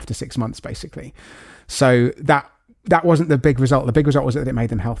die after 6 months, basically. So that wasn't the big result. The big result was that it made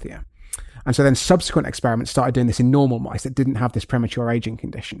them healthier. And so then subsequent experiments started doing this in normal mice that didn't have this premature aging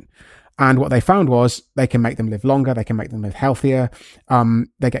condition. And what they found was they can make them live longer, they can make them live healthier,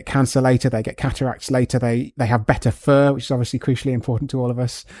 they get cancer later, they get cataracts later, they have better fur, which is obviously crucially important to all of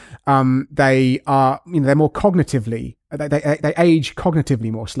us. They are, they're more cognitively, they age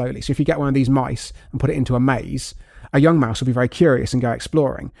cognitively more slowly. So if you get one of these mice and put it into a maze, a young mouse will be very curious and go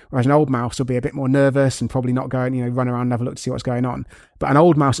exploring, whereas an old mouse will be a bit more nervous and probably not go and, run around and have a look to see what's going on. But an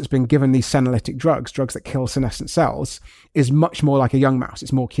old mouse that's been given these senolytic drugs that kill senescent cells, is much more like a young mouse.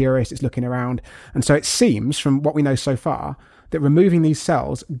 It's more curious, it's looking around. And so it seems, from what we know so far, that removing these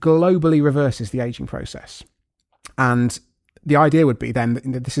cells globally reverses the aging process. And the idea would be then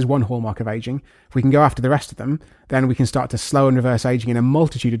that this is one hallmark of aging. If we can go after the rest of them, then we can start to slow and reverse aging in a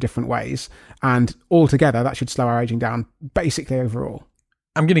multitude of different ways. And altogether, that should slow our aging down, basically overall.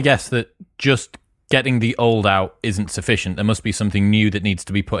 I'm going to guess that just getting the old out isn't sufficient. There must be something new that needs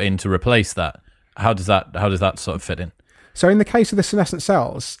to be put in to replace that. How does that sort of fit in? So in the case of the senescent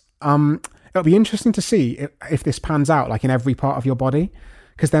cells, it'll be interesting to see if this pans out like in every part of your body.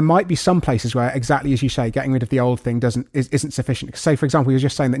 Because there might be some places where, exactly as you say, getting rid of the old thing isn't sufficient. Say, for example, you were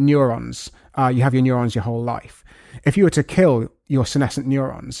just saying that neurons, you have your neurons your whole life. If you were to kill your senescent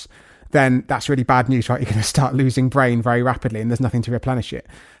neurons, then that's really bad news, right? You're going to start losing brain very rapidly and there's nothing to replenish it.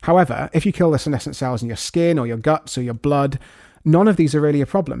 However, if you kill the senescent cells in your skin or your guts or your blood, none of these are really a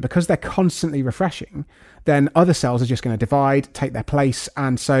problem. Because they're constantly refreshing, then other cells are just going to divide, take their place.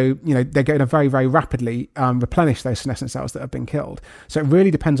 And so, they're going to very, very rapidly replenish those senescent cells that have been killed. So it really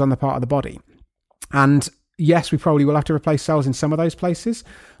depends on the part of the body. And yes, we probably will have to replace cells in some of those places.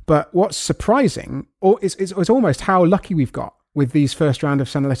 But what's surprising is almost how lucky we've got with these first round of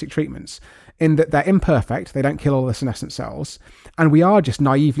senolytic treatments, in that they're imperfect, they don't kill all the senescent cells, and we are just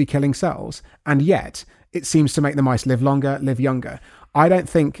naively killing cells. And yet, it seems to make the mice live longer, live younger. I don't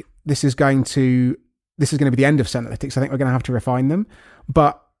think this is going to be the end of senolytics. I think we're going to have to refine them.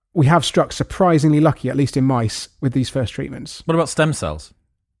 But we have struck surprisingly lucky, at least in mice, with these first treatments. What about stem cells?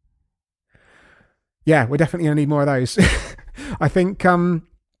 Yeah, we're definitely going to need more of those. I think, so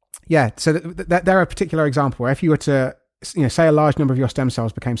they're a particular example where if you were to, say a large number of your stem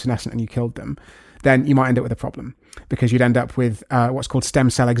cells became senescent and you killed them, then you might end up with a problem because you'd end up with what's called stem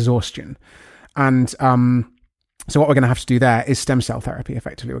cell exhaustion. And so what we're going to have to do there is stem cell therapy,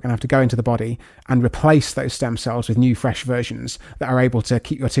 effectively. We're going to have to go into the body and replace those stem cells with new, fresh versions that are able to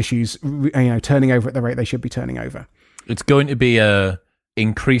keep your tissues, turning over at the rate they should be turning over. It's going to be a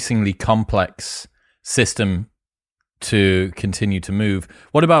increasingly complex system to continue to move.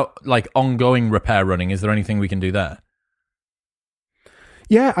 What about like ongoing repair running? Is there anything we can do there?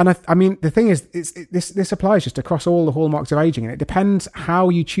 Yeah, and I mean, the thing is, this applies just across all the hallmarks of aging, and it depends how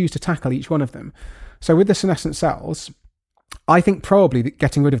you choose to tackle each one of them. So with the senescent cells, I think probably that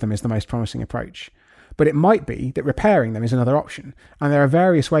getting rid of them is the most promising approach. But it might be that repairing them is another option. And there are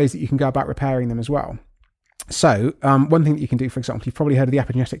various ways that you can go about repairing them as well. So one thing that you can do, for example, you've probably heard of the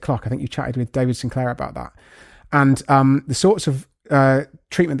epigenetic clock. I think you chatted with David Sinclair about that. And the sorts of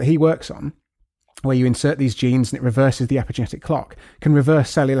treatment that he works on, where you insert these genes and it reverses the epigenetic clock, can reverse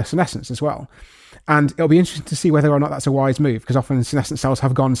cellular senescence as well. And it'll be interesting to see whether or not that's a wise move, because often senescent cells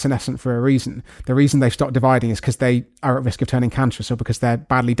have gone senescent for a reason. The reason they've stopped dividing is because they are at risk of turning cancerous, or because they're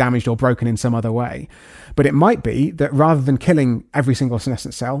badly damaged or broken in some other way. But it might be that rather than killing every single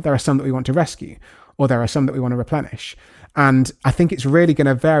senescent cell, there are some that we want to rescue, or there are some that we want to replenish. And I think it's really going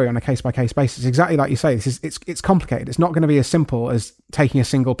to vary on a case-by-case basis. Exactly like you say, it's complicated. It's not going to be as simple as taking a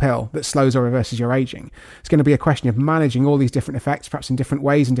single pill that slows or reverses your aging. It's going to be a question of managing all these different effects, perhaps in different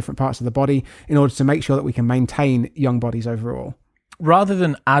ways in different parts of the body, in order to make sure that we can maintain young bodies overall. Rather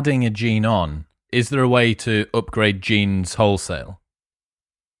than adding a gene on, is there a way to upgrade genes wholesale?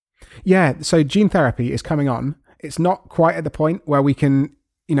 Yeah, so gene therapy is coming on. It's not quite at the point where we can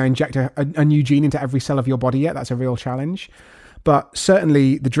inject a new gene into every cell of your body yet. That's a real challenge. But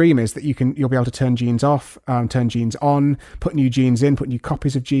certainly the dream is that you'll be able to turn genes off, turn genes on, put new genes in, put new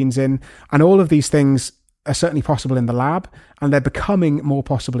copies of genes in. And all of these things are certainly possible in the lab, and they're becoming more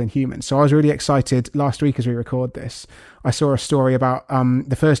possible in humans. So I was really excited last week as we record this. I saw a story about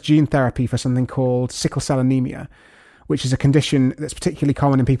the first gene therapy for something called sickle cell anemia, which is a condition that's particularly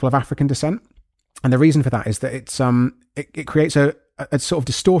common in people of African descent. And the reason for that is that it creates a sort of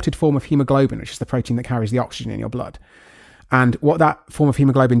distorted form of hemoglobin, which is the protein that carries the oxygen in your blood. And what that form of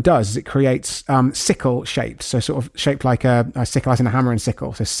hemoglobin does is it creates sickle shaped, so sort of shaped like a sickle as in a hammer and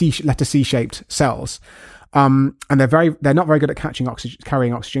sickle, so letter C shaped cells. And they're not very good at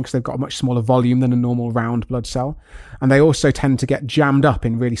carrying oxygen because they've got a much smaller volume than a normal round blood cell. And they also tend to get jammed up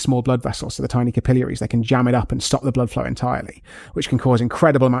in really small blood vessels, so the tiny capillaries, they can jam it up and stop the blood flow entirely, which can cause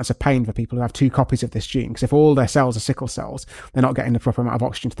incredible amounts of pain for people who have two copies of this gene, because if all their cells are sickle cells, they're not getting the proper amount of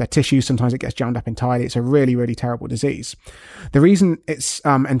oxygen to their tissues. Sometimes it gets jammed up entirely. It's a really, really terrible disease. The reason it's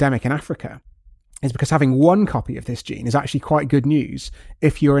endemic in Africa is because having one copy of this gene is actually quite good news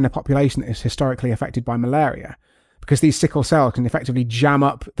if you're in a population that is historically affected by malaria, because these sickle cells can effectively jam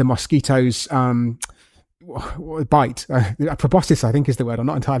up the mosquito's bite. Proboscis, I think, is the word. I'm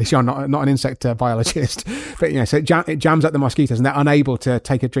not entirely sure. I'm not an insect biologist. But, so it jams up the mosquitoes, and they're unable to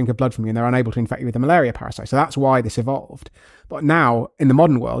take a drink of blood from you, and they're unable to infect you with the malaria parasite. So that's why this evolved. But now, in the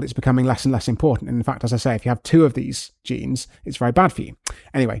modern world, it's becoming less and less important. And in fact, as I say, if you have two of these genes, it's very bad for you.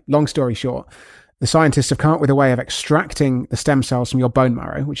 Anyway, long story short, the scientists have come up with a way of extracting the stem cells from your bone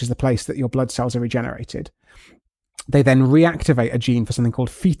marrow, which is the place that your blood cells are regenerated. They then reactivate a gene for something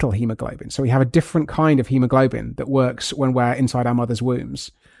called fetal hemoglobin. So we have a different kind of hemoglobin that works when we're inside our mother's wombs.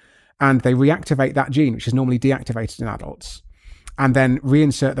 And they reactivate that gene, which is normally deactivated in adults, and then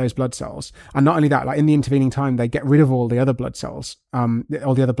reinsert those blood cells. And not only that, like in the intervening time, they get rid of all the other blood cells, all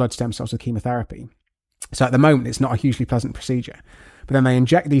the other blood stem cells with chemotherapy. So at the moment, it's not a hugely pleasant procedure. But then they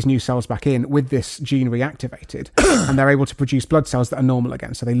inject these new cells back in with this gene reactivated, and they're able to produce blood cells that are normal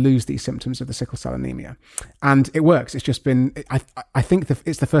again. So they lose these symptoms of the sickle cell anemia. And it works. It's just been, I think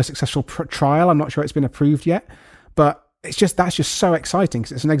it's the first successful trial. I'm not sure it's been approved yet, but that's just so exciting,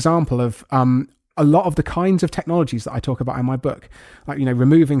 because it's an example of a lot of the kinds of technologies that I talk about in my book, like,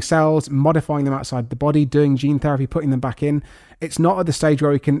 removing cells, modifying them outside the body, doing gene therapy, putting them back in. It's not at the stage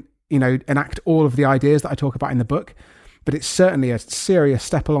where we can, enact all of the ideas that I talk about in the book, but it's certainly a serious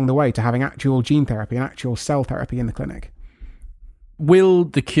step along the way to having actual gene therapy and actual cell therapy in the clinic. Will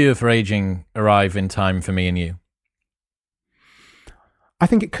the cure for aging arrive in time for me and you? I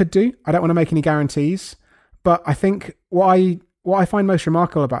think it could do. I don't want to make any guarantees, but I think what I find most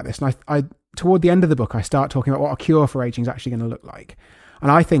remarkable about this, and I toward the end of the book, I start talking about what a cure for aging is actually going to look like.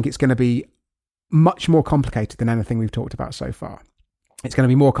 And I think it's going to be much more complicated than anything we've talked about so far. It's going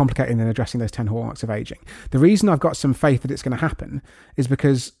to be more complicated than addressing those 10 hallmarks of aging. The reason I've got some faith that it's going to happen is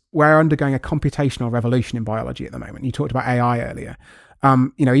because we're undergoing a computational revolution in biology at the moment. You talked about AI earlier.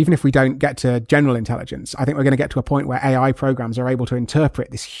 Even if we don't get to general intelligence, I think we're going to get to a point where AI programs are able to interpret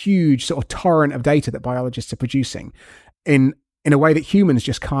this huge sort of torrent of data that biologists are producing in a way that humans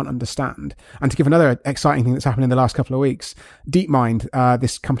just can't understand. And to give another exciting thing that's happened in the last couple of weeks, DeepMind,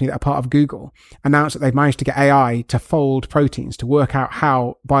 this company that are part of Google, announced that they've managed to get AI to fold proteins, to work out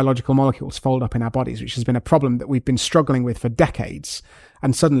how biological molecules fold up in our bodies, which has been a problem that we've been struggling with for decades.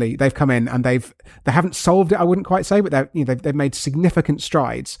 And suddenly they've come in and they haven't solved it, I wouldn't quite say, but they've made significant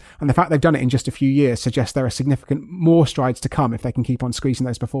strides. And the fact they've done it in just a few years suggests there are significant more strides to come if they can keep on squeezing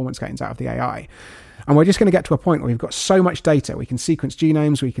those performance gains out of the AI. And we're just going to get to a point where we've got so much data. We can sequence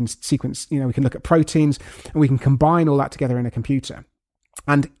genomes, we can sequence, we can look at proteins, and we can combine all that together in a computer.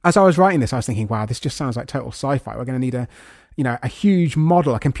 And as I was writing this, I was thinking, wow, this just sounds like total sci-fi. We're going to need a huge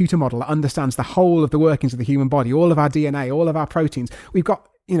model, a computer model that understands the whole of the workings of the human body, all of our DNA, all of our proteins. We've got,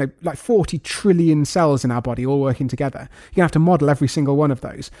 like 40 trillion cells in our body all working together. You're gonna have to model every single one of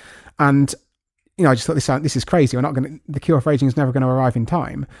those. And I just thought this is crazy. The cure for aging is never going to arrive in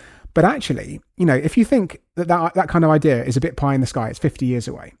time. But actually, if you think that kind of idea is a bit pie in the sky, it's 50 years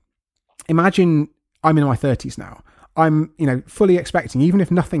away. Imagine I'm in my 30s now. I'm, fully expecting, even if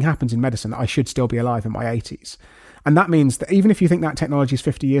nothing happens in medicine, that I should still be alive in my 80s. And that means that even if you think that technology is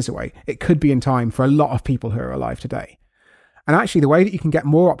 50 years away, it could be in time for a lot of people who are alive today. And actually, the way that you can get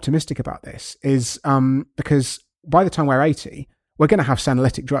more optimistic about this is because by the time we're 80, we're going to have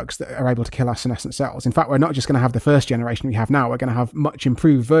senolytic drugs that are able to kill our senescent cells. In fact, we're not just going to have the first generation we have now, we're going to have much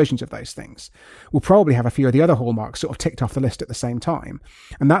improved versions of those things. We'll probably have a few of the other hallmarks sort of ticked off the list at the same time.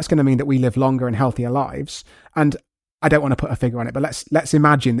 And that's going to mean that we live longer and healthier lives. And I don't want to put a figure on it, but let's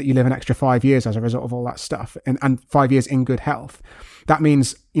imagine that you live an extra 5 years as a result of all that stuff, and 5 years in good health. That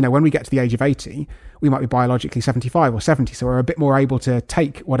means, when we get to the age of 80, we might be biologically 75 or 70, so we're a bit more able to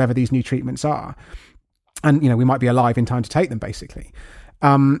take whatever these new treatments are. And, we might be alive in time to take them, basically.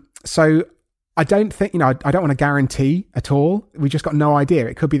 So I don't think, I don't want to guarantee at all. We just got no idea.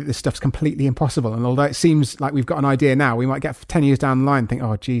 It could be that this stuff's completely impossible. And although it seems like we've got an idea now, we might get 10 years down the line and think,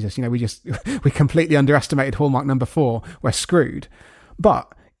 oh, Jesus, we completely underestimated hallmark number 4. We're screwed.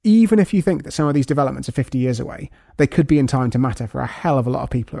 But even if you think that some of these developments are 50 years away, they could be in time to matter for a hell of a lot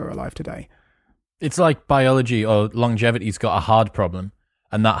of people who are alive today. It's like biology or longevity's got a hard problem.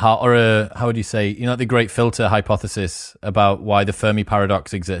 And that, how would you say, the great filter hypothesis about why the Fermi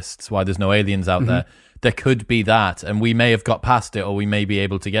paradox exists, why there's no aliens out there. There could be that, and we may have got past it, or we may be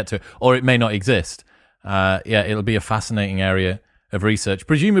able to get to it, or it may not exist. It'll be a fascinating area of research,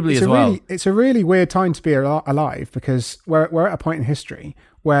 presumably as well. It's a really weird time to be alive, because we're at a point in history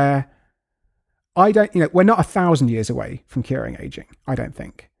where we're not 1,000 years away from curing aging, I don't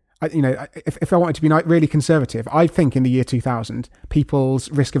think. If I wanted to be really conservative, I think in the year 2000, people's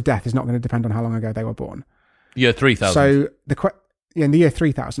risk of death is not going to depend on how long ago they were born. Year 3000. So in the year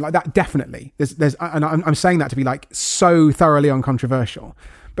 3000, like that, definitely. There's, and I'm saying that to be like so thoroughly uncontroversial.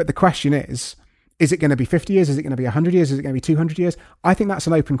 But the question is it going to be 50 years? Is it going to be 100 years? Is it going to be 200 years? I think that's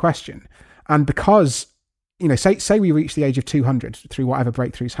an open question. And because, say we reach the age of 200 through whatever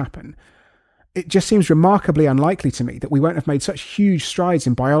breakthroughs happen, it just seems remarkably unlikely to me that we won't have made such huge strides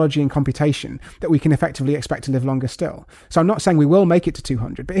in biology and computation that we can effectively expect to live longer still. So I'm not saying we will make it to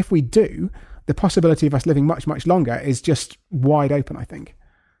 200, but if we do, the possibility of us living much, much longer is just wide open, I think.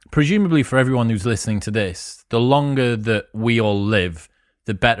 Presumably for everyone who's listening to this, the longer that we all live,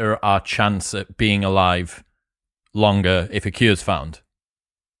 the better our chance at being alive longer if a cure's found.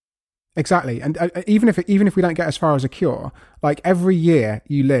 Exactly. And even if we don't get as far as a cure, like every year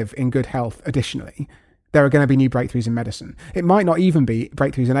you live in good health, additionally, there are going to be new breakthroughs in medicine. It might not even be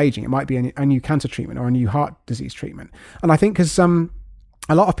breakthroughs in aging. It might be a new cancer treatment or a new heart disease treatment. And I think because a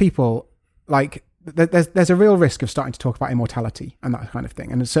lot of people, like, there's a real risk of starting to talk about immortality and that kind of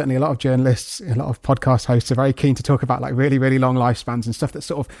thing. And certainly a lot of journalists, a lot of podcast hosts are very keen to talk about like really, really long lifespans and stuff that's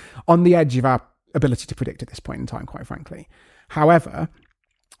sort of on the edge of our ability to predict at this point in time, quite frankly. However,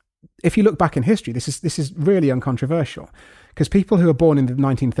 if you look back in history, this is really uncontroversial, because people who were born in the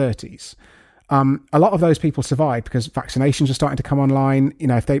 1930s, a lot of those people survived because vaccinations were starting to come online.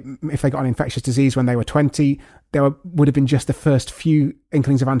 If they got an infectious disease when they were 20, would have been just the first few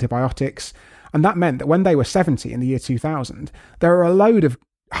inklings of antibiotics. And that meant that when they were 70 in the year 2000, there were a load of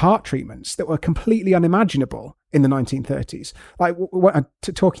heart treatments that were completely unimaginable in the 1930s. Like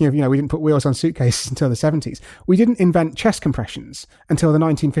talking of, we didn't put wheels on suitcases until the 70s. We didn't invent chest compressions until the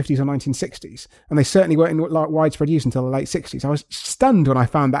 1950s or 1960s. And they certainly weren't in widespread use until the late 60s. I was stunned when I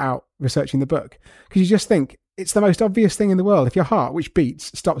found that out researching the book, because you just think it's the most obvious thing in the world. If your heart, which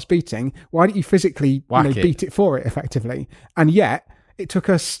beats, stops beating, why don't you physically beat it for it effectively? And yet it took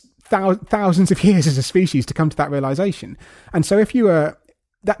us thousands of years as a species to come to that realization. And so if you were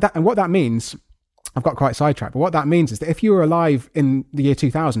and what that means, I've got quite sidetracked, but what that means is that if you were alive in the year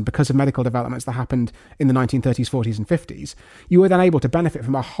 2000 because of medical developments that happened in the 1930s, 40s and 50s, you were then able to benefit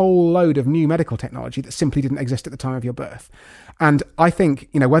from a whole load of new medical technology that simply didn't exist at the time of your birth. And I think,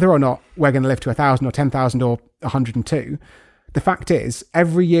 whether or not we're going to live to 1,000 or 10,000 or 102, the fact is,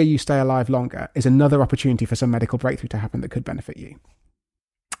 every year you stay alive longer is another opportunity for some medical breakthrough to happen that could benefit you.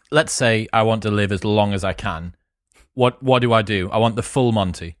 Let's say I want to live as long as I can. What do? I want the full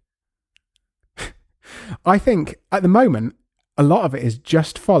Monty. I think at the moment, a lot of it is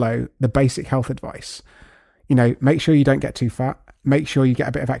just follow the basic health advice. Make sure you don't get too fat. Make sure you get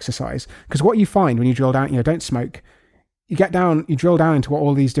a bit of exercise. Because what you find when you drill down, don't smoke. You drill down into what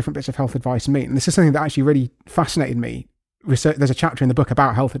all these different bits of health advice mean. And this is something that actually really fascinated me. There's a chapter in the book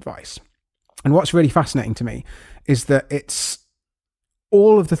about health advice. And what's really fascinating to me is that it's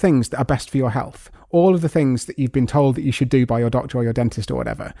all of the things that are best for your health, all of the things that you've been told that you should do by your doctor or your dentist or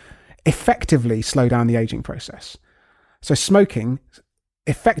whatever, effectively slow down the aging process. So smoking,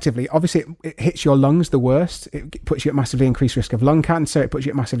 effectively, obviously it hits your lungs the worst. It puts you at massively increased risk of lung cancer. It puts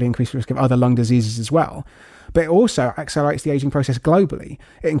you at massively increased risk of other lung diseases as well. But it also accelerates the aging process globally.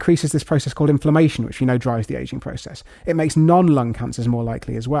 It increases this process called inflammation, which we know drives the aging process. It makes non-lung cancers more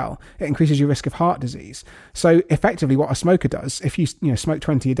likely as well. It increases your risk of heart disease. So effectively what a smoker does, if you smoke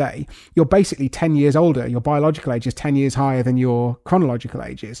 20 a day, you're basically 10 years older. Your biological age is 10 years higher than your chronological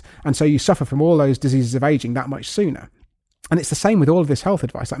age is. And so you suffer from all those diseases of aging that much sooner. And it's the same with all of this health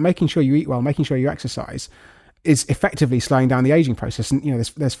advice, like making sure you eat well, making sure you exercise is effectively slowing down the aging process. And,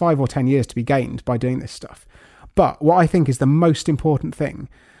 there's 5 or 10 years to be gained by doing this stuff. But what I think is the most important thing,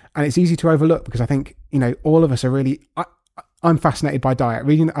 and it's easy to overlook because I think, all of us are really, I'm fascinated by diet.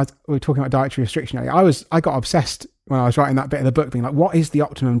 We were talking about dietary restriction earlier. I got obsessed when I was writing that bit of the book, being like, what is the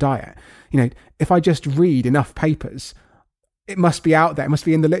optimum diet? If I just read enough papers, it must be out there. It must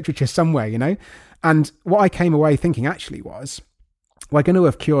be in the literature somewhere, And what I came away thinking actually was, we're going to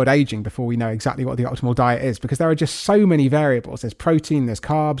have cured aging before we know exactly what the optimal diet is, because there are just so many variables. There's protein, there's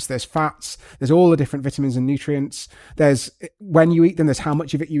carbs, there's fats, there's all the different vitamins and nutrients. There's when you eat them, there's how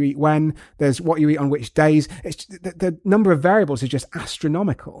much of it you eat when, there's what you eat on which days. It's the number of variables is just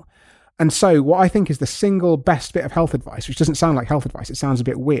astronomical. And so what I think is the single best bit of health advice, which doesn't sound like health advice, it sounds a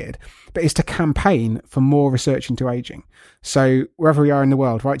bit weird, but is to campaign for more research into aging. So wherever we are in the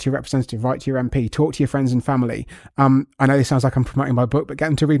world, write to your representative, write to your MP, talk to your friends and family. I know this sounds like I'm promoting my book, but get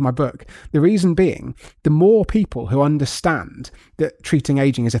them to read my book. The reason being, the more people who understand that treating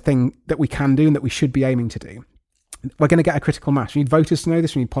aging is a thing that we can do and that we should be aiming to do, we're going to get a critical mass. We need voters to know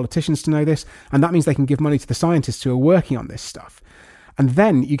this, we need politicians to know this, and that means they can give money to the scientists who are working on this stuff. And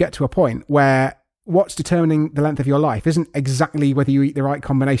then you get to a point where what's determining the length of your life isn't exactly whether you eat the right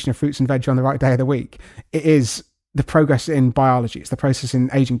combination of fruits and veg on the right day of the week. It is the progress in biology. It's the process in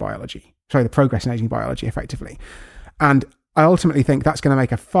aging biology. The progress in aging biology, effectively. And I ultimately think that's going to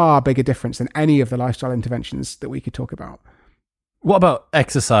make a far bigger difference than any of the lifestyle interventions that we could talk about. What about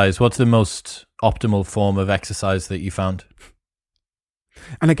exercise? What's the most optimal form of exercise that you found?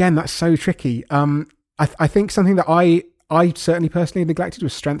 And again, that's so tricky. I think something that I certainly personally neglected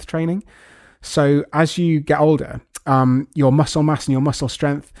was strength training. So as you get older, your muscle mass and your muscle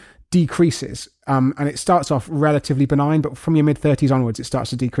strength decreases. And it starts off relatively benign, but from your mid-30s onwards, it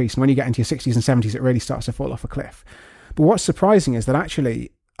starts to decrease. And when you get into your 60s and 70s, it really starts to fall off a cliff. But what's surprising is that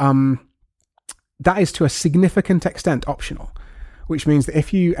actually that is to a significant extent optional, which means that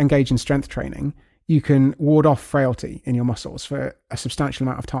if you engage in strength training, you can ward off frailty in your muscles for a substantial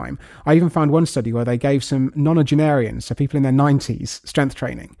amount of time. I even found one study where they gave some nonagenarians, so people in their 90s, strength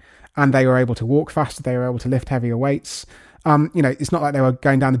training, and they were able to walk faster, they were able to lift heavier weights. It's not like they were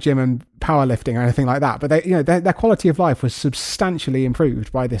going down the gym and powerlifting or anything like that, but their quality of life was substantially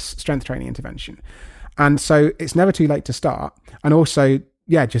improved by this strength training intervention. And so it's never too late to start. And also,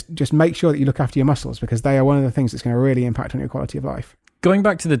 just make sure that you look after your muscles, because they are one of the things that's going to really impact on your quality of life. Going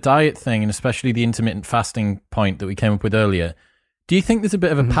back to the diet thing, and especially the intermittent fasting point that we came up with earlier, do you think there's a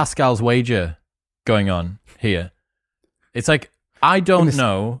bit of a Pascal's wager going on here? It's like, I don't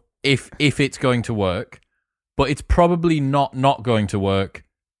know if it's going to work, but it's probably not going to work,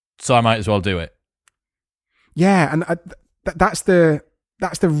 so I might as well do it. Yeah, and that's the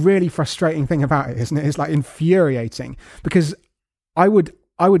really frustrating thing about it, isn't it? It's like infuriating, because I would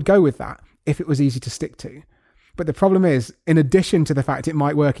go with that if it was easy to stick to. But the problem is, in addition to the fact it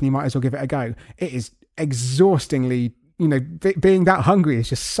might work and you might as well give it a go, it is exhaustingly, being that hungry is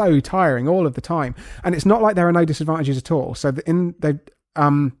just so tiring all of the time. And it's not like there are no disadvantages at all. So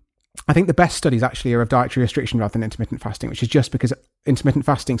I think the best studies actually are of dietary restriction rather than intermittent fasting, which is just because intermittent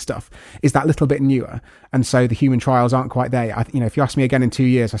fasting stuff is that little bit newer. And so the human trials aren't quite there yet. If you ask me again in 2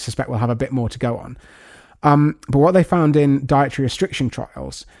 years, I suspect we'll have a bit more to go on. But what they found in dietary restriction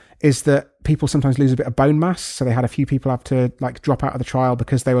trials is that people sometimes lose a bit of bone mass. So they had a few people have to drop out of the trial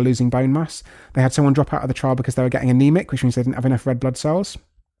because they were losing bone mass. They had someone drop out of the trial because they were getting anemic, which means they didn't have enough red blood cells.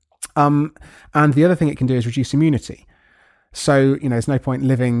 And the other thing it can do is reduce immunity. So, there's no point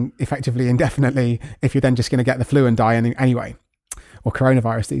living effectively indefinitely if you're then just going to get the flu and die anyway, or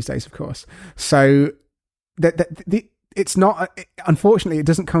coronavirus these days, of course. So it's not, unfortunately, it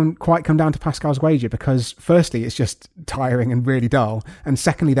doesn't quite come down to Pascal's wager, because firstly, it's just tiring and really dull. And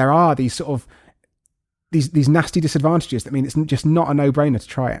secondly, there are these sort of, these nasty disadvantages that mean it's just not a no-brainer to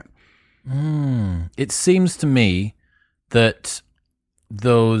try it. It seems to me that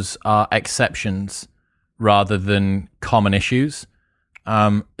those are exceptions rather than common issues.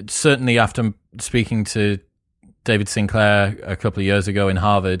 Certainly after speaking to David Sinclair a couple of years ago in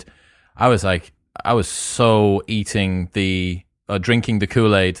Harvard, I was so drinking the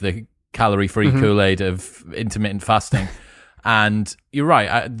Kool-Aid, the calorie-free Kool-Aid of intermittent fasting. And you're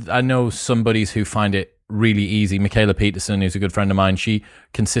right. I know some buddies who find it really easy. Michaela Peterson, who's a good friend of mine, she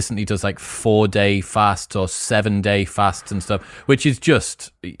consistently does like 4-day fasts or 7-day fasts and stuff, which is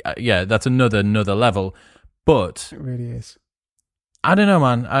just, that's another level. But it really is. I don't know,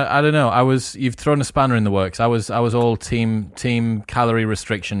 man. I don't know. You've thrown a spanner in the works. I was all team calorie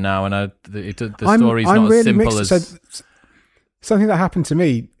restriction now, and the story's not really as simple mixed. So, something that happened to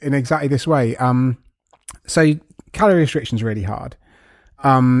me in exactly this way. So calorie restriction is really hard.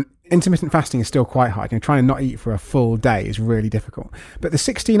 Intermittent fasting is still quite hard. Trying to not eat for a full day is really difficult. But the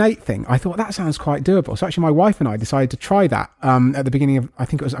 16-8 thing, I thought that sounds quite doable. So actually my wife and I decided to try that at the beginning of, I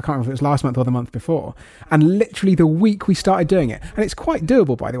can't remember if it was last month or the month before. And literally the week we started doing it, and it's quite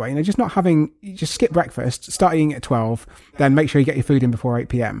doable, by the way, you just skip breakfast, start eating at 12, then make sure you get your food in before 8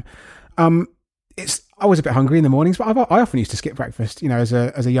 p.m. I was a bit hungry in the mornings, but I often used to skip breakfast, as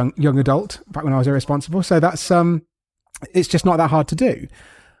a young adult back when I was irresponsible. So that's, it's just not that hard to do.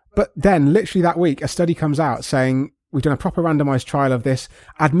 But then literally that week, a study comes out saying we've done a proper randomized trial of this.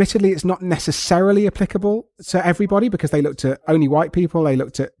 Admittedly, it's not necessarily applicable to everybody because they looked at only white people. They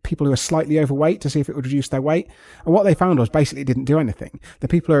looked at people who are slightly overweight to see if it would reduce their weight. And what they found was basically it didn't do anything. The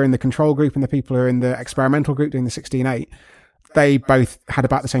people who are in the control group and the people who are in the experimental group doing the 16-8, they both had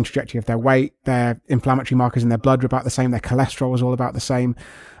about the same trajectory of their weight. Their inflammatory markers in their blood were about the same. Their cholesterol was all about the same.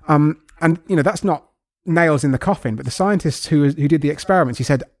 And that's not nails in the coffin, but the scientists who did the experiments, he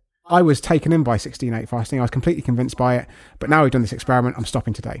said, I was taken in by 16-8 fasting. I was completely convinced by it. But now we've done this experiment, I'm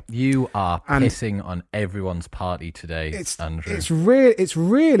stopping today. You are pissing on everyone's party today, Andrew. It's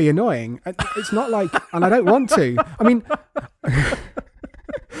really annoying. It's not like, and I don't want to. I mean,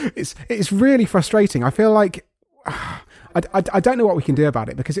 it's really frustrating. I feel like I don't know what we can do about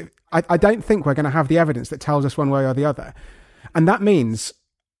it because I don't think we're going to have the evidence that tells us one way or the other. And that means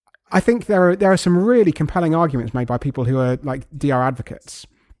I think there are some really compelling arguments made by people who are like DR advocates.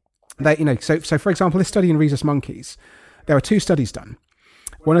 So for example, this study in rhesus monkeys, there were 2 studies done.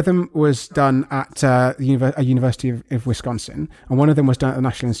 One of them was done at a University of Wisconsin, and one of them was done at the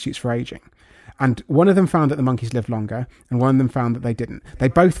National Institutes for Aging. And one of them found that the monkeys lived longer, and one of them found that they didn't. They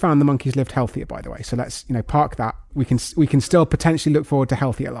both found the monkeys lived healthier, by the way. So let's park that. We can still potentially look forward to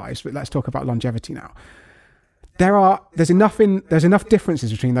healthier lives, but let's talk about longevity now. There's enough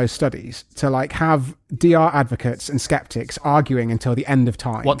differences between those studies to have DR advocates and skeptics arguing until the end of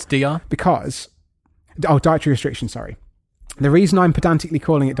time. What's DR? Because dietary restriction. Sorry, the reason I'm pedantically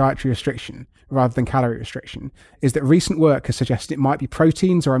calling it dietary restriction rather than calorie restriction is that recent work has suggested it might be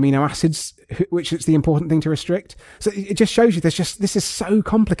proteins or amino acids, which is the important thing to restrict. So it just shows you this is so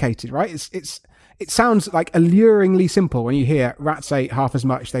complicated, right? It sounds like alluringly simple when you hear rats ate half as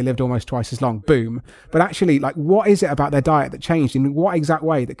much, they lived almost twice as long, boom. But actually, what is it about their diet that changed in what exact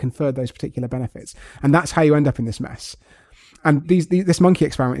way that conferred those particular benefits? And that's how you end up in this mess. And this monkey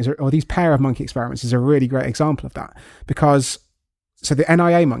experiment or these pair of monkey experiments is a really great example of that because, so the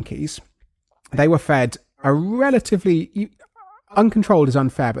NIA monkeys, they were fed a relatively, uncontrolled is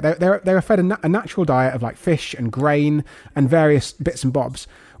unfair, but they were fed a natural diet of fish and grain and various bits and bobs,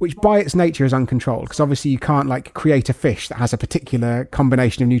 which by its nature is uncontrolled because obviously you can't create a fish that has a particular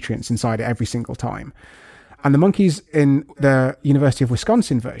combination of nutrients inside it every single time. And the monkeys in the University of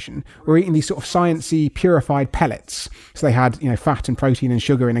Wisconsin version were eating these sort of sciencey purified pellets. So they had, fat and protein and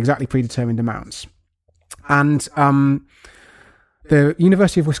sugar in exactly predetermined amounts. And the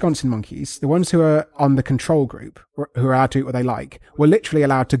University of Wisconsin monkeys, the ones who are on the control group, who are allowed to eat what they like, were literally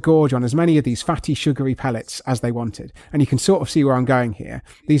allowed to gorge on as many of these fatty, sugary pellets as they wanted. And you can sort of see where I'm going here.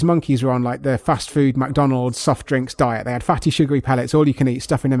 These monkeys were on the fast food, McDonald's, soft drinks diet. They had fatty, sugary pellets, all you can eat,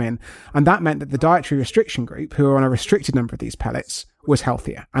 stuffing them in. And that meant that the dietary restriction group, who were on a restricted number of these pellets, was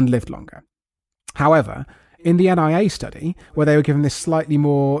healthier and lived longer. However, in the NIA study, where they were given this slightly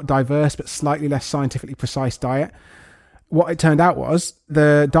more diverse but slightly less scientifically precise diet, what it turned out was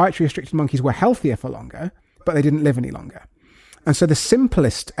the dietary restricted monkeys were healthier for longer, but they didn't live any longer. And so the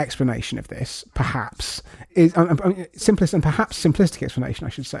simplest explanation of this, perhaps, is simplest and perhaps simplistic explanation, I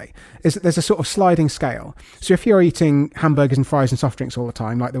should say, is that there's a sort of sliding scale. So if you're eating hamburgers and fries and soft drinks all the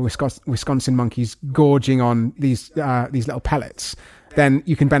time, like the Wisconsin monkeys gorging on these little pellets, then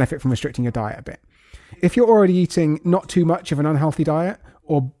you can benefit from restricting your diet a bit. If you're already eating not too much of an unhealthy diet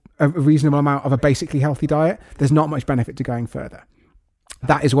or a reasonable amount of a basically healthy diet, there's not much benefit to going further.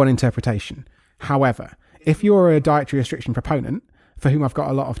 That is one interpretation. However, if you're a dietary restriction proponent, for whom I've got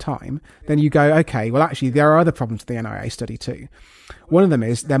a lot of time, then you go, okay, well, actually, there are other problems with the NIA study too. One of them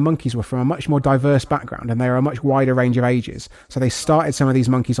is their monkeys were from a much more diverse background and they are a much wider range of ages. So they started some of these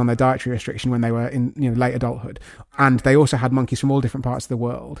monkeys on their dietary restriction when they were in late adulthood. And they also had monkeys from all different parts of the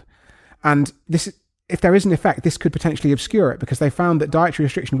world. And this, if there is an effect, this could potentially obscure it, because they found that dietary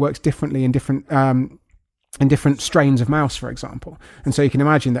restriction works differently in different strains of mouse, for example. And so you can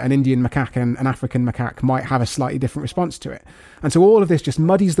imagine that an Indian macaque and an African macaque might have a slightly different response to it. And so all of this just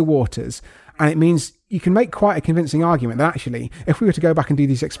muddies the waters, and it means you can make quite a convincing argument that actually, if we were to go back and do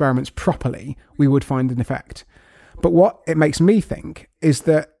these experiments properly, we would find an effect. But what it makes me think is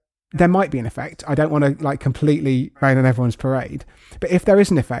that there might be an effect. I don't want to completely rain on everyone's parade. But if there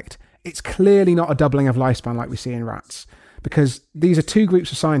is an effect, it's clearly not a doubling of lifespan like we see in rats. Because these are two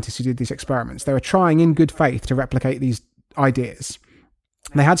groups of scientists who did these experiments. They were trying in good faith to replicate these ideas.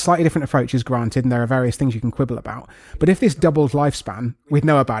 They had slightly different approaches, granted, and there are various things you can quibble about. But if this doubled lifespan, we'd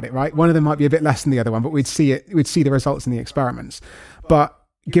know about it, right? One of them might be a bit less than the other one, but we'd see the results in the experiments. But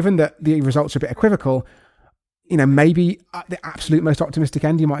given that the results are a bit equivocal, maybe at the absolute most optimistic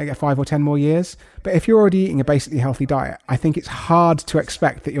end, you might get 5 or 10 more years. But if you're already eating a basically healthy diet, I think it's hard to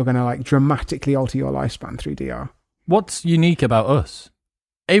expect that you're going to dramatically alter your lifespan through DR. What's unique about us?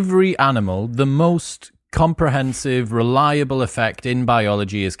 Every animal, the most comprehensive, reliable effect in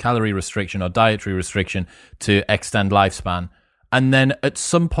biology is calorie restriction or dietary restriction to extend lifespan. And then at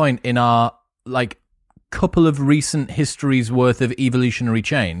some point in our couple of recent histories worth of evolutionary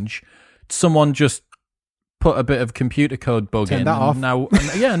change, someone just put a bit of computer code bug Turn in. that off.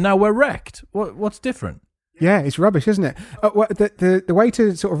 Now we're wrecked. What's different? Yeah, it's rubbish, isn't it? The way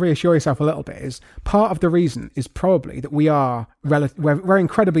to sort of reassure yourself a little bit is part of the reason is probably that we're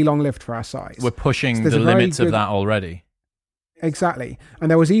incredibly long-lived for our size. We're pushing the limits of that already. Exactly. And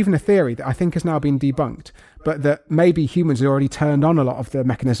there was even a theory that I think has now been debunked, but that maybe humans have already turned on a lot of the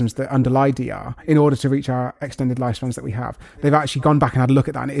mechanisms that underlie DR in order to reach our extended lifespans that we have. They've actually gone back and had a look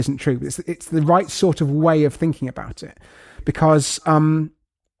at that, and it isn't true. It's the right sort of way of thinking about it. Because...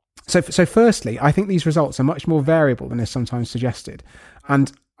 So firstly, I think these results are much more variable than is sometimes suggested.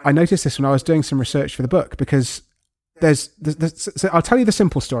 And I noticed this when I was doing some research for the book, because so I'll tell you the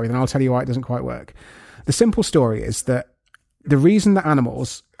simple story, then I'll tell you why it doesn't quite work. The simple story is that the reason that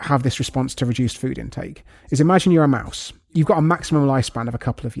animals have this response to reduced food intake is, imagine you're a mouse. You've got a maximum lifespan of a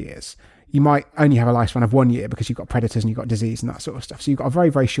couple of years. You might only have a lifespan of 1 year because you've got predators and you've got disease and that sort of stuff. So you've got a very,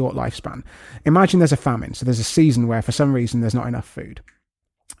 very short lifespan. Imagine there's a famine. So there's a season where for some reason there's not enough food.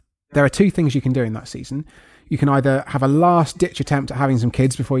 There are two things you can do in that season. You can either have a last-ditch attempt at having some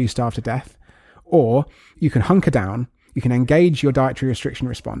kids before you starve to death, or you can hunker down, you can engage your dietary restriction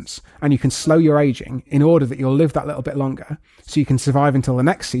response, and you can slow your aging in order that you'll live that little bit longer, so you can survive until the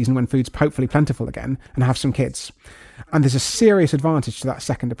next season when food's hopefully plentiful again, and have some kids. And there's a serious advantage to that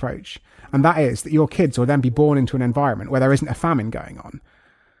second approach, and that is that your kids will then be born into an environment where there isn't a famine going on.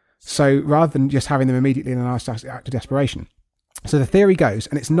 So rather than just having them immediately in a last act of desperation. So the theory goes,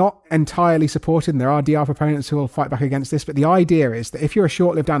 and it's not entirely supported, and there are DR proponents who will fight back against this, but the idea is that if you're a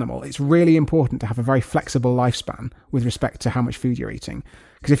short-lived animal, it's really important to have a very flexible lifespan with respect to how much food you're eating.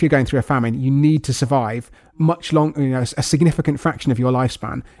 Because if you're going through a famine, you need to survive much longer, a significant fraction of your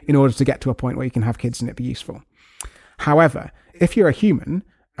lifespan in order to get to a point where you can have kids and it be useful. However, if you're a human,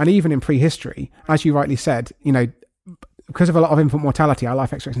 and even in prehistory, as you rightly said, because of a lot of infant mortality, our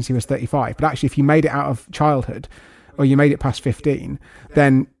life expectancy was 35. But actually, if you made it out of childhood, or you made it past 15,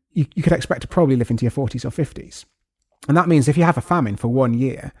 then you could expect to probably live into your 40s or 50s. And that means if you have a famine for 1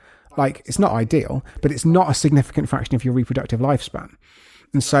 year, it's not ideal, but it's not a significant fraction of your reproductive lifespan.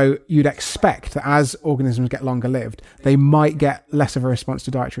 And so you'd expect that as organisms get longer lived, they might get less of a response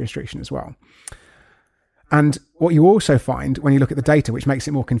to dietary restriction as well. And what you also find when you look at the data, which makes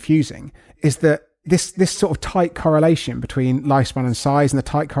it more confusing, is that this sort of tight correlation between lifespan and size, and the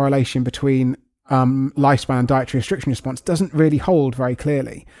tight correlation between lifespan and dietary restriction response doesn't really hold very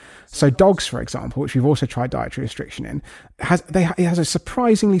clearly. So dogs, for example, which we've also tried dietary restriction in, it has a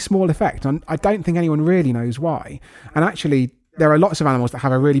surprisingly small effect, and I don't think anyone really knows why. And actually, there are lots of animals that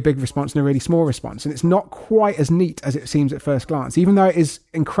have a really big response and a really small response, and it's not quite as neat as it seems at first glance. Even though it is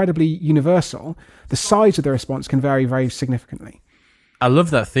incredibly universal, the size of the response can vary very significantly. I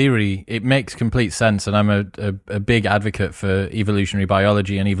love that theory. It makes complete sense, and I'm a big advocate for evolutionary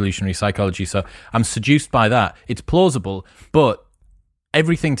biology and evolutionary psychology, so I'm seduced by that. It's plausible, but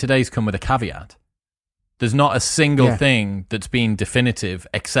everything today's come with a caveat. There's not a single thing that's been definitive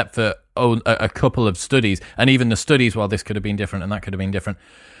except for a couple of studies, and even the studies, well, this could have been different and that could have been different.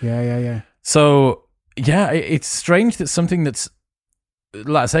 Yeah. So, it's strange that something that's,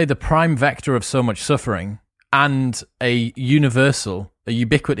 like I say, the prime vector of so much suffering, and a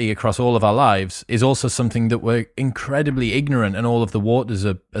ubiquity across all of our lives is also something that we're incredibly ignorant and all of the waters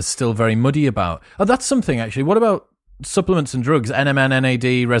are still very muddy about. Oh, that's something actually. What about supplements and drugs? NMN,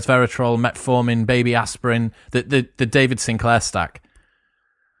 NAD, resveratrol, metformin, baby aspirin, the David Sinclair stack.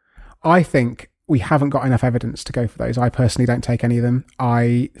 I think we haven't got enough evidence to go for those. I personally don't take any of them.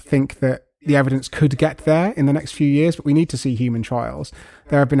 I think that the evidence could get there in the next few years, but we need to see human trials.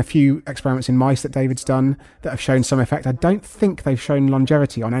 There have been a few experiments in mice that David's done that have shown some effect. I don't think they've shown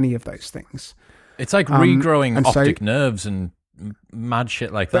longevity on any of those things. It's like regrowing optic nerves and mad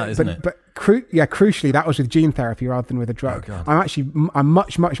shit like that, isn't it? But crucially, that was with gene therapy rather than with a drug. Oh, I'm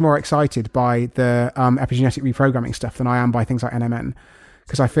much more excited by the epigenetic reprogramming stuff than I am by things like NMN.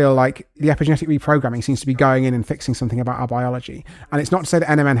 Because I feel like the epigenetic reprogramming seems to be going in and fixing something about our biology. And it's not to say that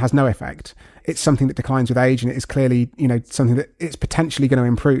NMN has no effect. It's something that declines with age, and it is clearly, something that it's potentially going to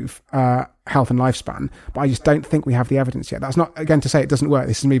improve health and lifespan. But I just don't think we have the evidence yet. That's not, again, to say it doesn't work.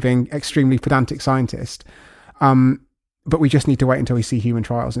 This is me being extremely pedantic scientist. But we just need to wait until we see human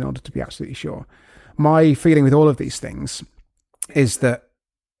trials in order to be absolutely sure. My feeling with all of these things is that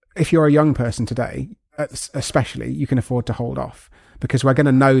if you're a young person today, especially, you can afford to hold off, because we're going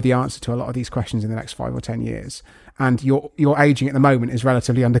to know the answer to a lot of these questions in the next 5 or 10 years. And your aging at the moment is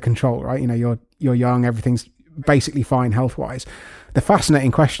relatively under control, right? You're young, everything's basically fine health-wise. The fascinating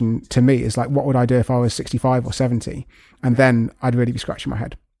question to me is like, what would I do if I was 65 or 70? And then I'd really be scratching my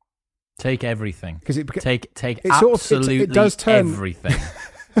head. Take everything. Take it does turn, everything.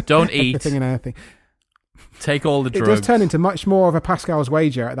 Don't eat. Everything and anything. Take all the drugs. It does turn into much more of a Pascal's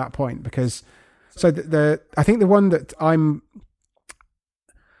wager at that point, because I think the one that I'm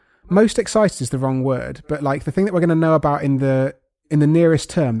most excited is the wrong word, but like the thing that we're going to know about in the nearest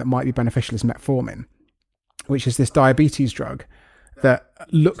term that might be beneficial is metformin, which is this diabetes drug that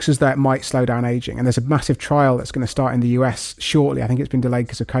looks as though it might slow down aging. And there's a massive trial that's going to start in the US shortly. I think it's been delayed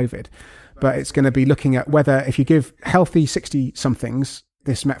because of COVID, but it's going to be looking at whether if you give healthy 60-somethings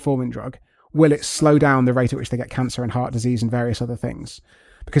this metformin drug, will it slow down the rate at which they get cancer and heart disease and various other things?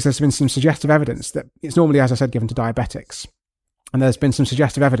 Because there's been some suggestive evidence that it's normally, as I said, given to diabetics. And there's been some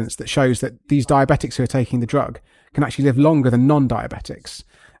suggestive evidence that shows that these diabetics who are taking the drug can actually live longer than non-diabetics.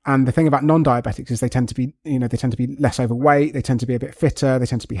 And the thing about non-diabetics is they tend to be less overweight, they tend to be a bit fitter, they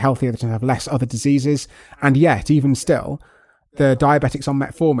tend to be healthier, they tend to have less other diseases. And yet, even still, the diabetics on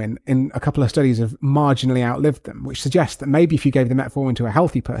metformin in a couple of studies have marginally outlived them, which suggests that maybe if you gave the metformin to a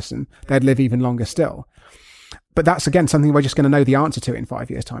healthy person, they'd live even longer still. But that's, again, something we're just going to know the answer to in 5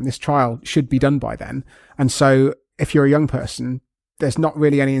 years' time. This trial should be done by then. And so if you're a young person, there's not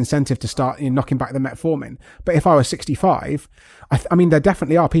really any incentive to start knocking back the metformin. But if I was 65, I mean, there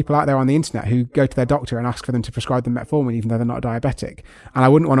definitely are people out there on the internet who go to their doctor and ask for them to prescribe them metformin, even though they're not diabetic. And I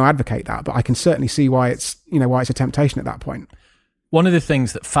wouldn't want to advocate that, but I can certainly see why it's a temptation at that point. One of the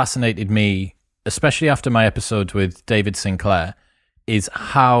things that fascinated me, especially after my episode with David Sinclair, is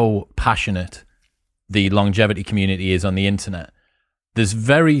how passionate the longevity community is on the internet. There's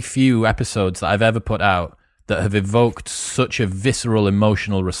very few episodes that I've ever put out that have evoked such a visceral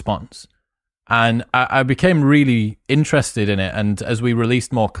emotional response. And I became really interested in it. And as we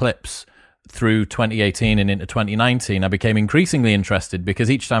released more clips through 2018 and into 2019, I became increasingly interested,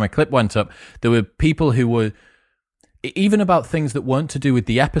 because each time a clip went up, there were people who were, even about things that weren't to do with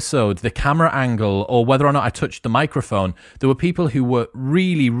the episode, the camera angle, or whether or not I touched the microphone, there were people who were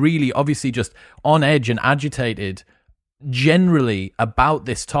really, really obviously just on edge and agitated generally about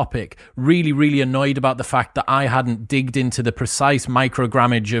this topic, really, really annoyed about the fact that I hadn't digged into the precise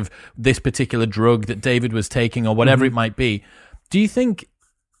microgrammage of this particular drug that David was taking, or whatever it might be. Do you think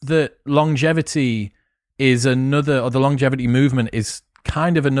that longevity is another, or the longevity movement is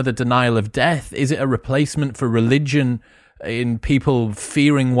kind of another denial of death? Is it a replacement for religion in people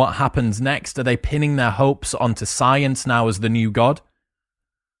fearing what happens next? Are they pinning their hopes onto science now as the new god?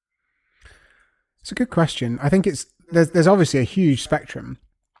 It's a good question. I think there's obviously a huge spectrum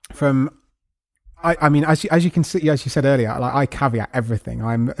from, I mean, as you can see, as you said earlier, like I caveat everything.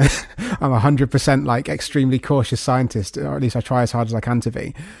 I'm 100% like extremely cautious scientist, or at least I try as hard as I can to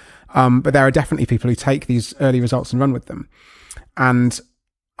be. But there are definitely people who take these early results and run with them. And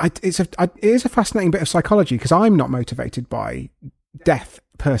it is a fascinating bit of psychology, because I'm not motivated by death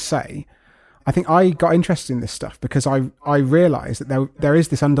per se. I think I got interested in this stuff because I realized that there is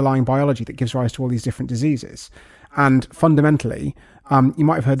this underlying biology that gives rise to all these different diseases. And fundamentally, you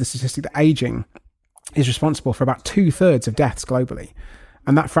might have heard the statistic that aging is responsible for about 2/3 of deaths globally.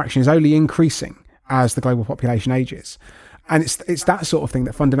 And that fraction is only increasing as the global population ages. And it's that sort of thing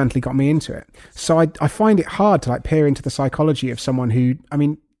that fundamentally got me into it. So I find it hard to like peer into the psychology of someone who, I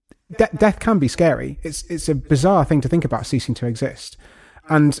mean, death can be scary. It's a bizarre thing to think about, ceasing to exist.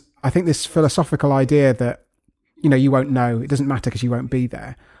 And I think this philosophical idea that, you won't know, it doesn't matter because you won't be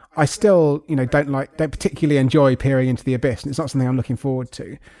there. I still, don't particularly enjoy peering into the abyss, and it's not something I'm looking forward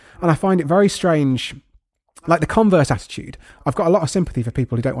to. And I find it very strange, like the converse attitude. I've got a lot of sympathy for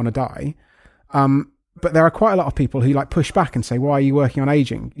people who don't want to die. But there are quite a lot of people who push back and say, why are you working on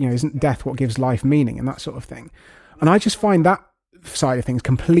aging? Isn't death what gives life meaning, and that sort of thing? And I just find that side of things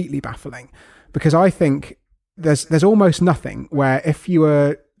completely baffling, because I think there's almost nothing where if you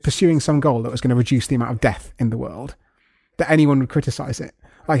were pursuing some goal that was going to reduce the amount of death in the world, that anyone would criticize it.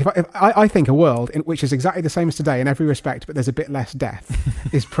 Like if I think a world in which is exactly the same as today in every respect, but there's a bit less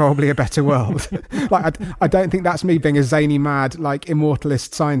death, is probably a better world. I don't think that's me being a zany, mad,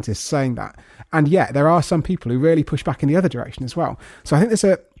 immortalist scientist saying that. And yet there are some people who really push back in the other direction as well. So I think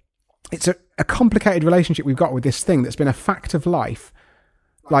it's a complicated relationship we've got with this thing that's been a fact of life,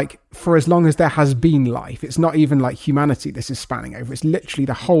 for as long as there has been life. It's not even humanity this is spanning over. It's literally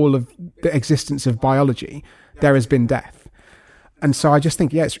the whole of the existence of biology. There has been death. And so I just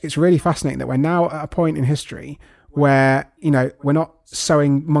think, it's really fascinating that we're now at a point in history where, we're not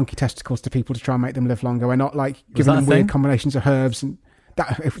sewing monkey testicles to people to try and make them live longer. We're not giving them weird combinations of herbs. And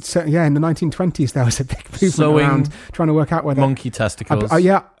that, in the 1920s, there was a big movement around trying to work out whether... Monkey testicles?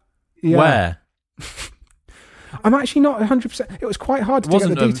 Yeah. Where? I'm actually not 100%. It was quite hard to get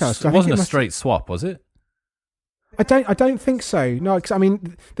the details. It wasn't a straight swap, was it? I don't think so. No, because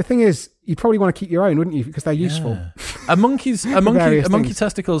the thing is, you'd probably want to keep your own, wouldn't you? Because they're useful. A monkey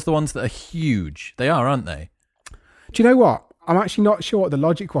testicle is the ones that are huge. They are, aren't they? Do you know what? I'm actually not sure what the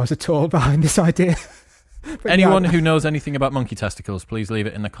logic was at all behind this idea. Anyone who knows anything about monkey testicles, please leave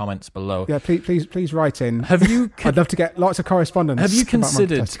it in the comments below. Yeah, please write in. I'd love to get lots of correspondence. Have you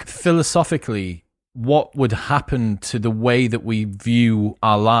considered philosophically what would happen to the way that we view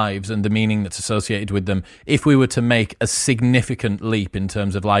our lives and the meaning that's associated with them if we were to make a significant leap in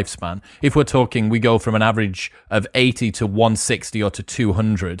terms of lifespan? If we're talking, we go from an average of 80 to 160 or to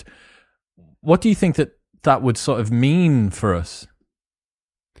 200, what do you think that would sort of mean for us?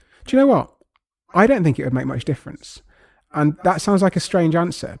 Do you know what? I don't think it would make much difference. And that sounds like a strange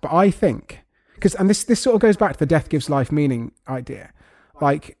answer, but I think, and this sort of goes back to the death gives life meaning idea.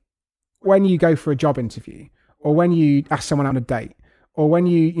 When you go for a job interview, or when you ask someone out on a date, or when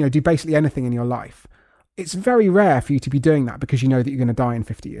you do basically anything in your life, it's very rare for you to be doing that because you know that you're going to die in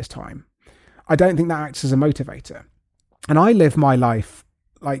 50 years' time. I don't think that acts as a motivator. And I live my life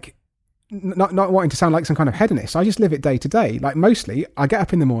not wanting to sound like some kind of hedonist. I just live it day to day. Mostly, I get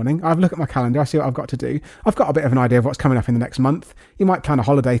up in the morning, I have a look at my calendar, I see what I've got to do. I've got a bit of an idea of what's coming up in the next month. You might plan a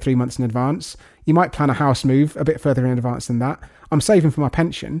holiday 3 months in advance. You might plan a house move a bit further in advance than that. I'm saving for my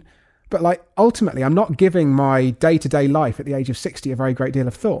pension. But ultimately, I'm not giving my day-to-day life at the age of 60 a very great deal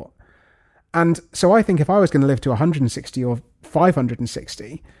of thought. And so I think if I was going to live to 160 or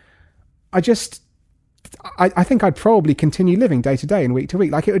 560, I think I'd probably continue living day to day and week to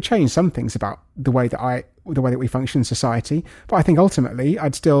week. It would change some things about the way that we function in society. But I think ultimately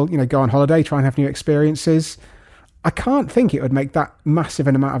I'd still, go on holiday, try and have new experiences. I can't think it would make that massive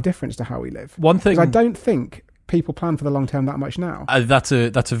an amount of difference to how we live. One thing, I don't think people plan for the long term that much now. That's a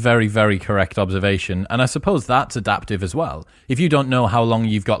very, very correct observation. And I suppose that's adaptive as well. If you don't know how long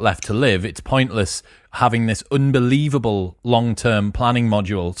you've got left to live, it's pointless having this unbelievable long-term planning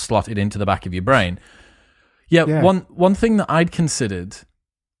module slotted into the back of your brain. Yeah. One thing that I'd considered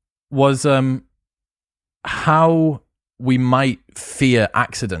was how we might fear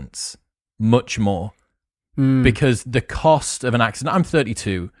accidents much more. Because the cost of an accident, I'm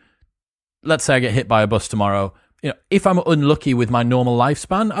 32. Let's say I get hit by a bus tomorrow. If I'm unlucky with my normal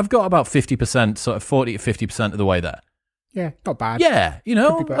lifespan, I've got about 50%, sort of 40 to 50% of the way there. Yeah, not bad. Yeah,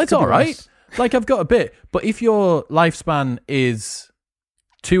 it's all right. I've got a bit. But if your lifespan is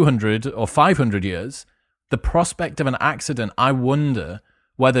 200 or 500 years, the prospect of an accident, I wonder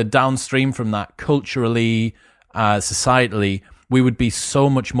whether downstream from that, culturally, societally, we would be so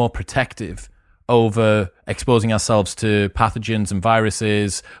much more protective over exposing ourselves to pathogens and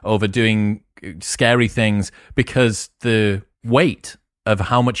viruses, over doing scary things, because the weight of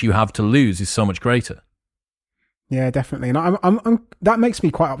how much you have to lose is so much greater. Yeah, definitely. And I'm that makes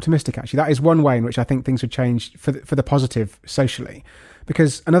me quite optimistic, actually. That is one way in which I think things would change for the positive socially.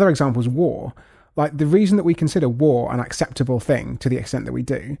 Because another example is war. The reason that we consider war an acceptable thing to the extent that we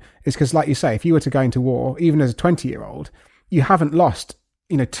do is because, like you say, if you were to go into war, even as a 20-year-old, you haven't lost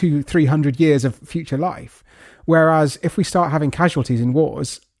 200-300 years of future life. Whereas if we start having casualties in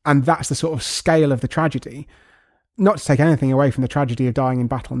wars, and that's the sort of scale of the tragedy, not to take anything away from the tragedy of dying in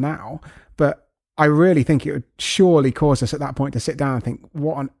battle now, but I really think it would surely cause us at that point to sit down and think,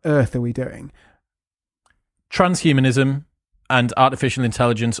 what on earth are we doing? Transhumanism and artificial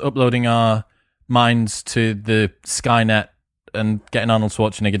intelligence, uploading our minds to the Skynet and getting Arnold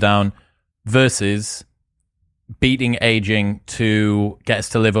Schwarzenegger down, versus beating aging to get us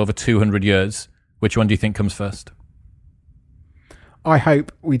to live over 200 years. Which one do you think comes first? I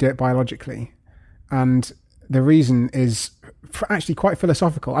hope we do it biologically. And the reason is actually quite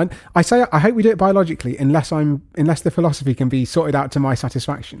philosophical. And I say I hope we do it biologically unless the philosophy can be sorted out to my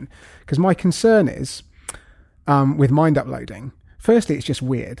satisfaction. Because my concern is with mind uploading, firstly, it's just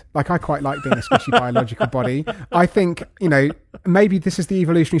weird. Like, I quite like being a squishy biological body. I think, maybe this is the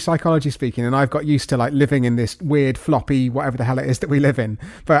evolutionary psychology speaking, and I've got used to like living in this weird floppy, whatever the hell it is that we live in.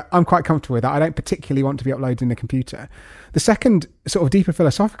 But I'm quite comfortable with that. I don't particularly want to be uploaded in a computer. The second sort of deeper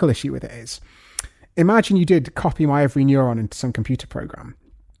philosophical issue with it is, imagine you did copy my every neuron into some computer program.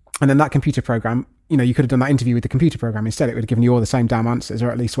 And then that computer program, you could have done that interview with the computer program. Instead, it would have given you all the same damn answers, or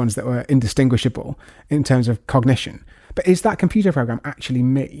at least ones that were indistinguishable in terms of cognition. But is that computer program actually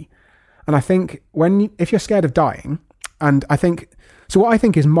me? And I think if you're scared of dying, and what I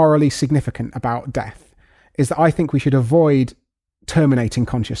think is morally significant about death is that I think we should avoid terminating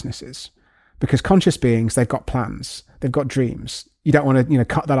consciousnesses, because conscious beings, they've got plans, they've got dreams. You don't want to,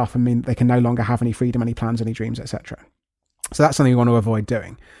 cut that off and mean they can no longer have any freedom, any plans, any dreams, etc. So that's something we want to avoid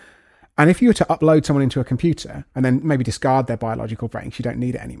doing. And if you were to upload someone into a computer and then maybe discard their biological brain because you don't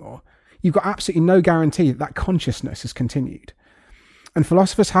need it anymore, you've got absolutely no guarantee that consciousness has continued. And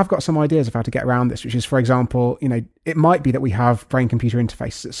philosophers have got some ideas of how to get around this, which is, for example, it might be that we have brain-computer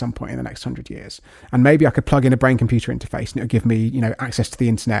interfaces at some point in the next 100 years. And maybe I could plug in a brain-computer interface and it'll give me, access to the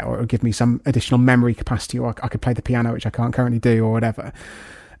internet, or it'll give me some additional memory capacity, or I could play the piano, which I can't currently do, or whatever.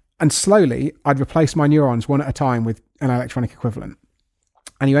 And slowly, I'd replace my neurons one at a time with an electronic equivalent.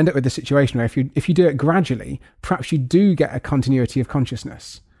 And you end up with the situation where if you do it gradually, perhaps you do get a continuity of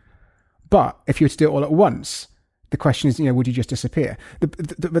consciousness. But if you were to do it all at once, the question is, would you just disappear?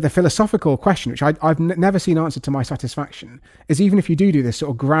 The philosophical question, which I've never seen answered to my satisfaction, is even if you do this sort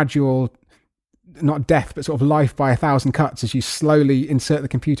of gradual, not death, but sort of life by 1,000 cuts as you slowly insert the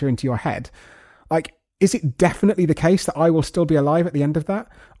computer into your head, like, is it definitely the case that I will still be alive at the end of that?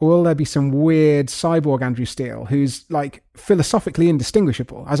 Or will there be some weird cyborg Andrew Steele who's like philosophically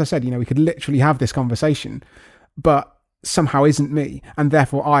indistinguishable? As I said, we could literally have this conversation, but somehow isn't me, and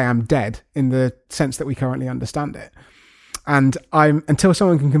therefore I am dead in the sense that we currently understand it. And until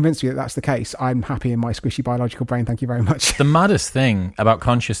someone can convince me that that's the case, I'm happy in my squishy biological brain. Thank you very much. The maddest thing about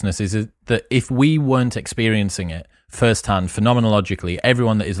consciousness is that if we weren't experiencing it firsthand, phenomenologically,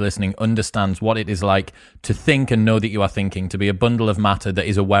 everyone that is listening understands what it is like to think and know that you are thinking, to be a bundle of matter that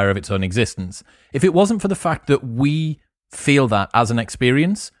is aware of its own existence. If it wasn't for the fact that we feel that as an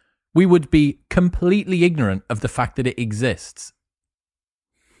experience, we would be completely ignorant of the fact that it exists.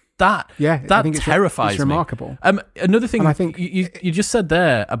 That terrifies it's remarkable. me. Another thing, I think you just said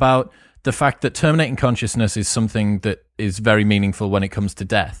there about the fact that terminating consciousness is something that is very meaningful when it comes to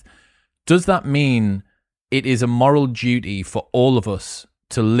death. Does that mean it is a moral duty for all of us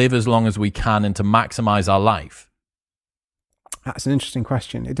to live as long as we can and to maximize our life? That's an interesting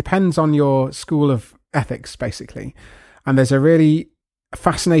question. It depends on your school of ethics, basically. And there's a really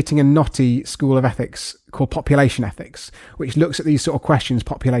fascinating and knotty school of ethics called population ethics, which looks at these sort of questions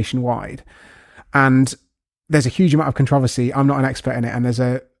population wide. And there's a huge amount of controversy. I'm not an expert in it. And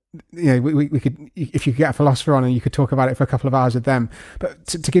there's we could, if you could get a philosopher on and you could talk about it for a couple of hours with them. But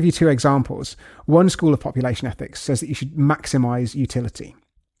to give you two examples, one school of population ethics says that you should maximize utility.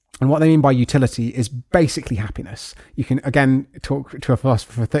 And what they mean by utility is basically happiness. You can, again, talk to a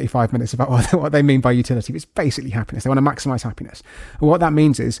philosopher for 35 minutes about what they mean by utility, but it's basically happiness. They want to maximize happiness. And what that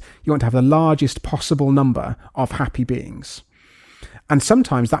means is you want to have the largest possible number of happy beings. And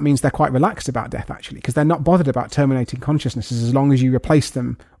sometimes that means they're quite relaxed about death, actually, because they're not bothered about terminating consciousnesses as long as you replace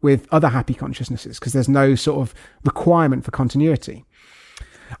them with other happy consciousnesses, because there's no sort of requirement for continuity.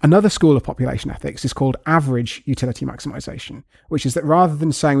 Another school of population ethics is called average utility maximization, which is that rather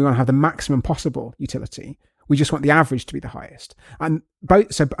than saying we want to have the maximum possible utility, we just want the average to be the highest. And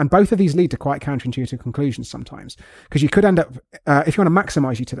both of these lead to quite counterintuitive conclusions sometimes, because you could end up, if you want to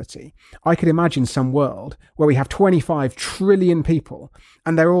maximize utility, I could imagine some world where we have 25 trillion people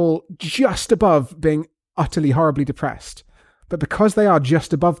and they're all just above being utterly horribly depressed. But because they are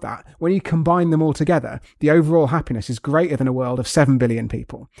just above that, when you combine them all together, the overall happiness is greater than a world of 7 billion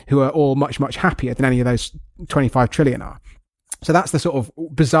people who are all much, much happier than any of those 25 trillion are. So that's the sort of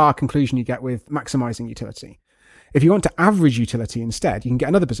bizarre conclusion you get with maximizing utility. If you want to average utility instead, you can get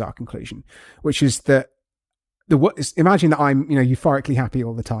another bizarre conclusion, which is that imagine that I'm, euphorically happy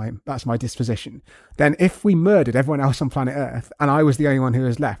all the time. That's my disposition. Then if we murdered everyone else on planet Earth and I was the only one who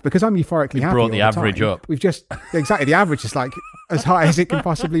was left, because I'm euphorically happy, brought the average up. We've just exactly the average is like as high as it can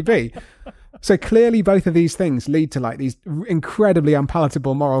possibly be. So clearly, both of these things lead to like these incredibly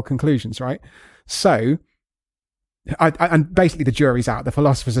unpalatable moral conclusions, right? So, and basically the jury's out. The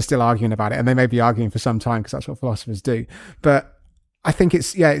philosophers are still arguing about it, and they may be arguing for some time because that's what philosophers do. But I think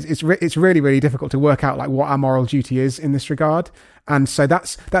it's really, really difficult to work out like what our moral duty is in this regard. And so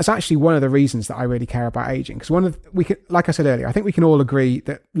that's actually one of the reasons that I really care about aging. Because like I said earlier, I think we can all agree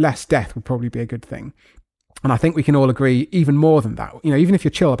that less death would probably be a good thing. And I think we can all agree even more than that. Even if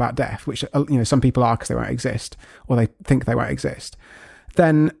you're chill about death, which some people are because they won't exist or they think they won't exist,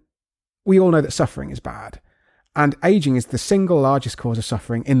 then we all know that suffering is bad. And aging is the single largest cause of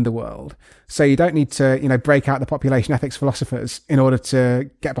suffering in the world. So you don't need to, break out the population ethics philosophers in order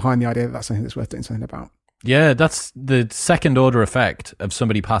to get behind the idea that that's something that's worth doing something about. Yeah, that's the second order effect of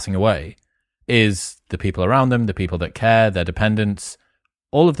somebody passing away is the people around them, the people that care, their dependents.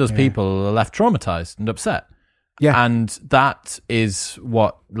 All of those people are left traumatized and upset. Yeah. And that is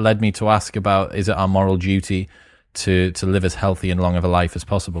what led me to ask about, is it our moral duty to live as healthy and long of a life as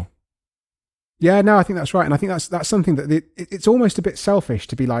possible? Yeah, no, I think that's right. And I think that's something that it's almost a bit selfish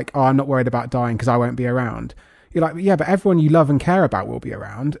to be like, oh, I'm not worried about dying because I won't be around. You're like, yeah, but everyone you love and care about will be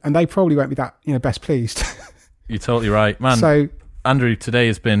around and they probably won't be that, best pleased. You're totally right, man. So, Andrew, today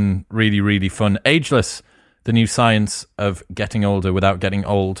has been really, really fun. Ageless, the new science of getting older without getting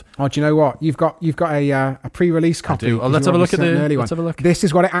old. Oh, do you know what? You've got a pre-release copy. I do. Oh, let's have a look at let's have a look. This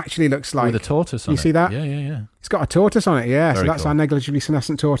is what it actually looks like. With a tortoise on it. You see that? Yeah. It's got a tortoise on it, yeah. Very so that's cool. our negligibly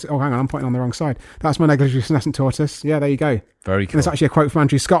senescent tortoise. Oh, hang on, I'm pointing on the wrong side. That's my negligibly senescent tortoise. Yeah, there you go. Very cool. And there's actually a quote from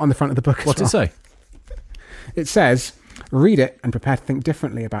Andrew Scott on the front of the book as What's it say? It says, read it and prepare to think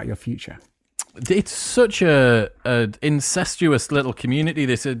differently about your future. It's such a incestuous little community,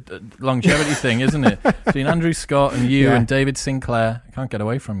 this longevity thing, isn't it? Between Andrew Scott and you and David Sinclair. I can't get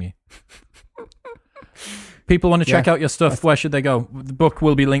away from you. People want to check out your stuff. Where should they go? The book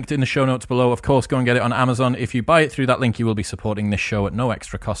will be linked in the show notes below. Of course, go and get it on Amazon. If you buy it through that link, you will be supporting this show at no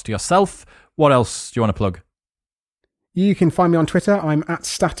extra cost to yourself. What else do you want to plug? You can find me on Twitter. I'm at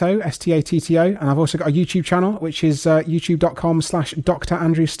Stato, Statto. And I've also got a YouTube channel, which is youtube.com/Dr.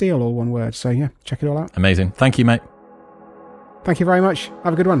 Andrew Steele, all one word. So yeah, check it all out. Amazing. Thank you, mate. Thank you very much.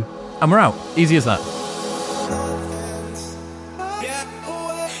 Have a good one. And we're out. Easy as that.